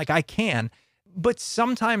solve it. Like I can. But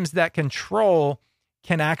sometimes that control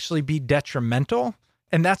can actually be detrimental.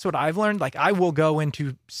 And that's what I've learned. Like I will go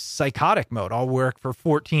into psychotic mode. I'll work for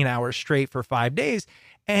 14 hours straight for 5 days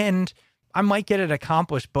and I might get it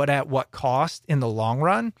accomplished, but at what cost in the long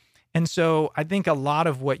run? And so I think a lot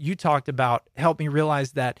of what you talked about helped me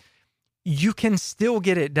realize that you can still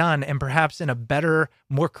get it done, and perhaps in a better,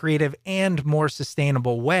 more creative, and more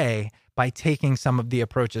sustainable way by taking some of the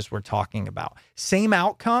approaches we're talking about. Same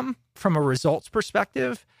outcome from a results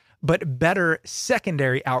perspective, but better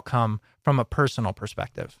secondary outcome from a personal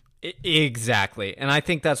perspective. Exactly. And I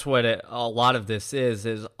think that's what a lot of this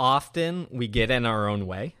is often we get in our own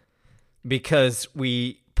way because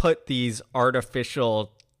we put these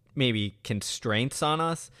artificial maybe constraints on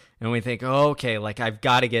us, and we think, oh, okay, like I've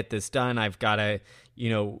got to get this done. I've got to,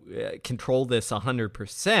 control this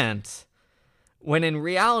 100%. When in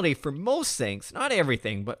reality, for most things, not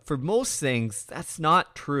everything, but for most things, that's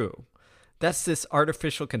not true. That's this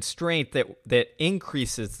artificial constraint that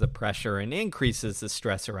increases the pressure and increases the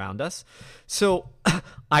stress around us. So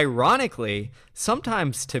ironically,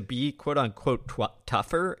 sometimes to be quote unquote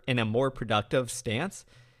tougher in a more productive stance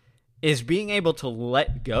is being able to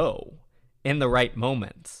let go in the right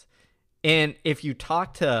moments. And if you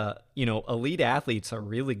talk to, elite athletes are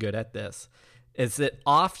really good at this, is that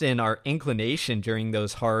often our inclination during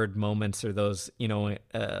those hard moments or those,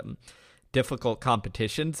 difficult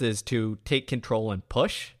competitions is to take control and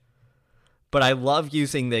push. But I love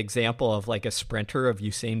using the example of like a sprinter of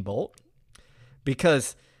Usain Bolt,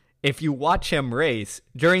 because if you watch him race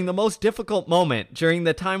during the most difficult moment, during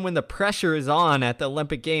the time when the pressure is on at the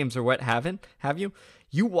Olympic Games or what have you,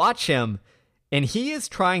 you watch him and he is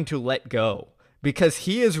trying to let go because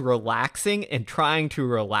he is relaxing and trying to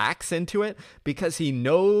relax into it because he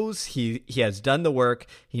knows he has done the work,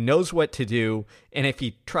 he knows what to do, and if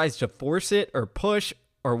he tries to force it or push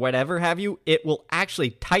or whatever have you, it will actually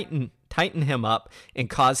tighten him up and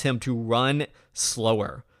cause him to run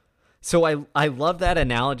slower. So I love that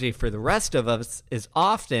analogy for the rest of us. Is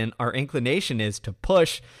often our inclination is to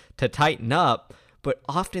push, to tighten up, but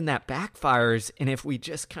often that backfires. And if we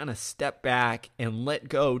just kind of step back and let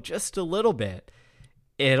go just a little bit,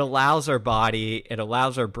 it allows our body, it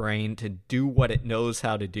allows our brain to do what it knows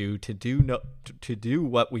how to do, to do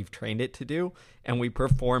what we've trained it to do, and we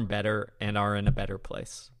perform better and are in a better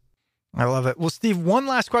place. I love it. Well, Steve, one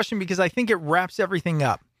last question, because I think it wraps everything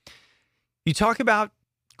up. You talk about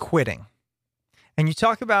quitting, and you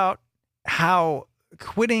talk about how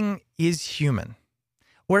quitting is human,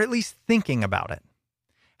 or at least thinking about it.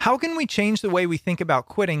 How can we change the way we think about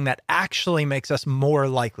quitting that actually makes us more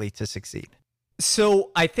likely to succeed? So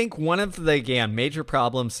I think one of the, again, major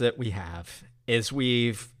problems that we have is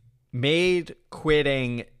we've made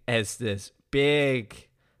quitting as this big,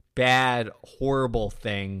 bad, horrible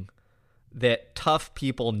thing that tough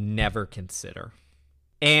people never consider.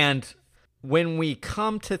 And when we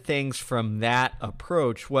come to things from that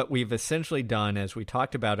approach, what we've essentially done, as we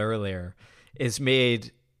talked about earlier, is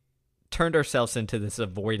turned ourselves into this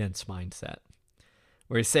avoidance mindset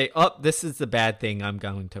where we say, oh, this is the bad thing I'm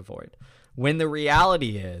going to avoid. When the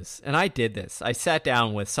reality is, and I did this, I sat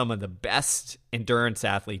down with some of the best endurance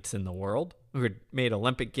athletes in the world who had made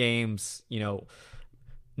Olympic Games,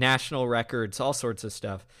 national records, all sorts of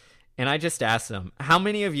stuff. And I just asked them, how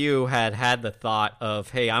many of you had the thought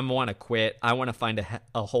of, hey, I want to quit. I want to find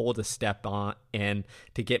a hole to step on in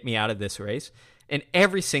to get me out of this race. And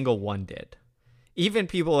every single one did. Even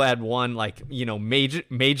people who had won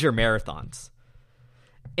major marathons.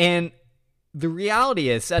 And the reality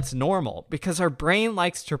is that's normal because our brain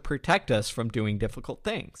likes to protect us from doing difficult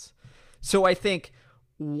things. So I think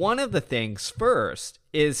one of the things first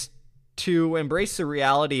is to embrace the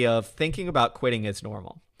reality of thinking about quitting as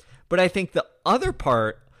normal. But I think the other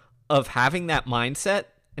part of having that mindset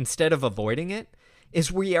instead of avoiding it is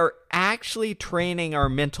we are actually training our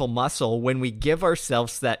mental muscle when we give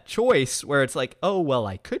ourselves that choice where it's like, oh, well,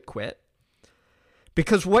 I could quit.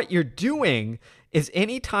 Because what you're doing is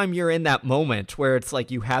anytime you're in that moment where it's like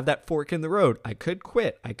you have that fork in the road, I could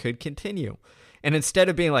quit, I could continue. And instead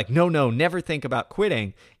of being like, no, never think about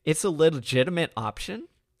quitting, it's a legitimate option.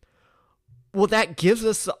 Well, that gives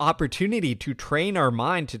us the opportunity to train our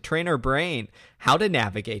mind, to train our brain, how to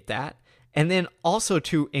navigate that. And then also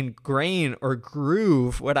to ingrain or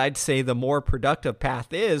groove what I'd say the more productive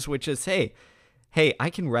path is, which is, hey, I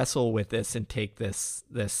can wrestle with this and take this,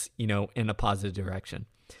 in a positive direction.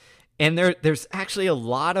 And there's actually a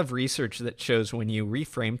lot of research that shows when you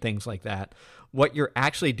reframe things like that, what you're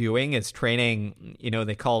actually doing is training,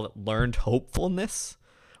 they call it learned hopefulness,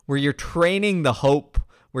 where you're training the hope,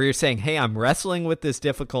 where you're saying, hey, I'm wrestling with this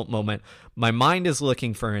difficult moment. My mind is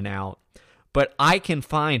looking for an out, but I can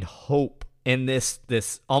find hope in this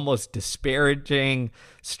almost disparaging,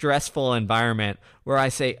 stressful environment where I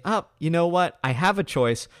say, oh, you know what? I have a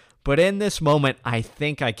choice, but in this moment, I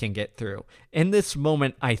think I can get through. In this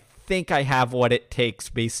moment, I think I have what it takes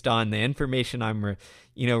based on the information I'm,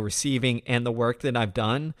 receiving and the work that I've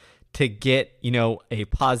done to get, a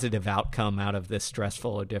positive outcome out of this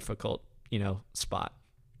stressful or difficult, spot.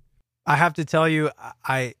 I have to tell you,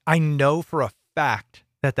 I know for a fact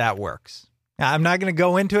that works. Now, I'm not going to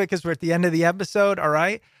go into it because we're at the end of the episode, all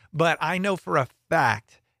right? But I know for a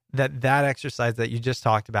fact that exercise that you just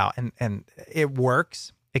talked about, and it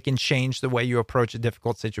works. It can change the way you approach a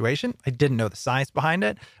difficult situation. I didn't know the science behind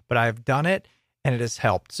it, but I've done it, and it has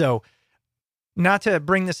helped. So not to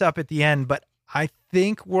bring this up at the end, but I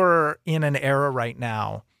think we're in an era right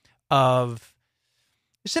now of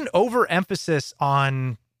just an overemphasis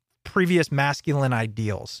on previous masculine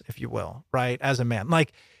ideals, if you will, right? As a man,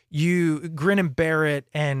 like you grin and bear it,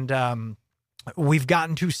 and we've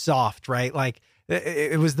gotten too soft, right? Like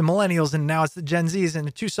it was the millennials, and now it's the Gen Zs,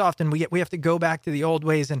 and too soft, and we have to go back to the old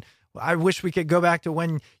ways. And I wish we could go back to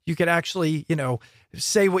when you could actually,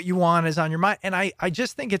 say what you want is on your mind. And I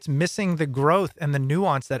just think it's missing the growth and the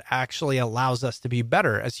nuance that actually allows us to be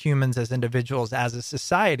better as humans, as individuals, as a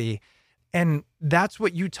society. And that's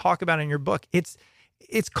what you talk about in your book. It's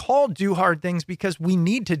called Do Hard Things because we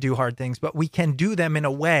need to do hard things, but we can do them in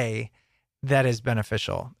a way that is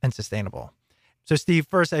beneficial and sustainable. So, Steve,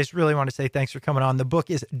 first, I just really want to say thanks for coming on. The book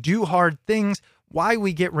is Do Hard Things, Why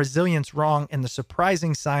We Get Resilience Wrong and the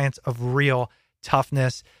Surprising Science of Real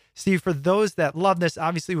Toughness. Steve, for those that love this,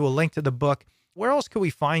 obviously we'll link to the book. Where else could we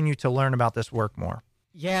find you to learn about this work more?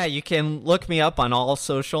 Yeah, you can look me up on all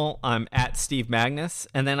social. I'm at Steve Magness.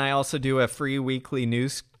 And then I also do a free weekly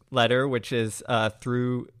newsletter, which is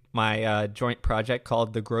through my joint project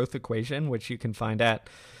called The Growth Equation, which you can find at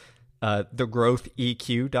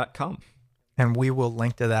thegrowtheq.com. And we will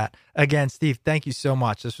link to that. Again, Steve, thank you so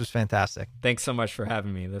much. This was fantastic. Thanks so much for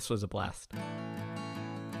having me. This was a blast.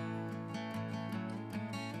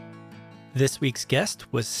 This week's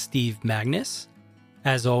guest was Steve Magness.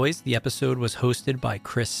 As always, the episode was hosted by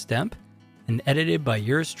Chris Stemp and edited by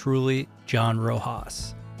yours truly, John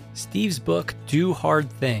Rojas. Steve's book, Do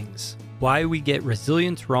Hard Things, Why We Get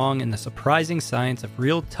Resilience Wrong and the Surprising Science of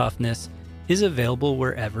Real Toughness, is available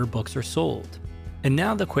wherever books are sold. And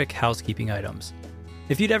now the quick housekeeping items.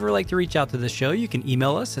 If you'd ever like to reach out to the show, you can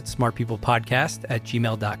email us at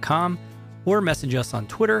smartpeoplepodcast@gmail.com or message us on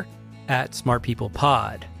Twitter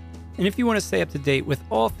 @smartpeoplepod. And if you want to stay up to date with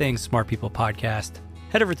all things Smart People Podcast,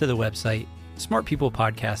 head over to the website,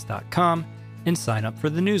 smartpeoplepodcast.com, and sign up for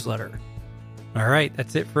the newsletter. All right,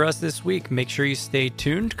 that's it for us this week. Make sure you stay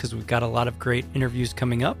tuned because we've got a lot of great interviews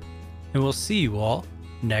coming up, and we'll see you all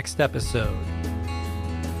next episode.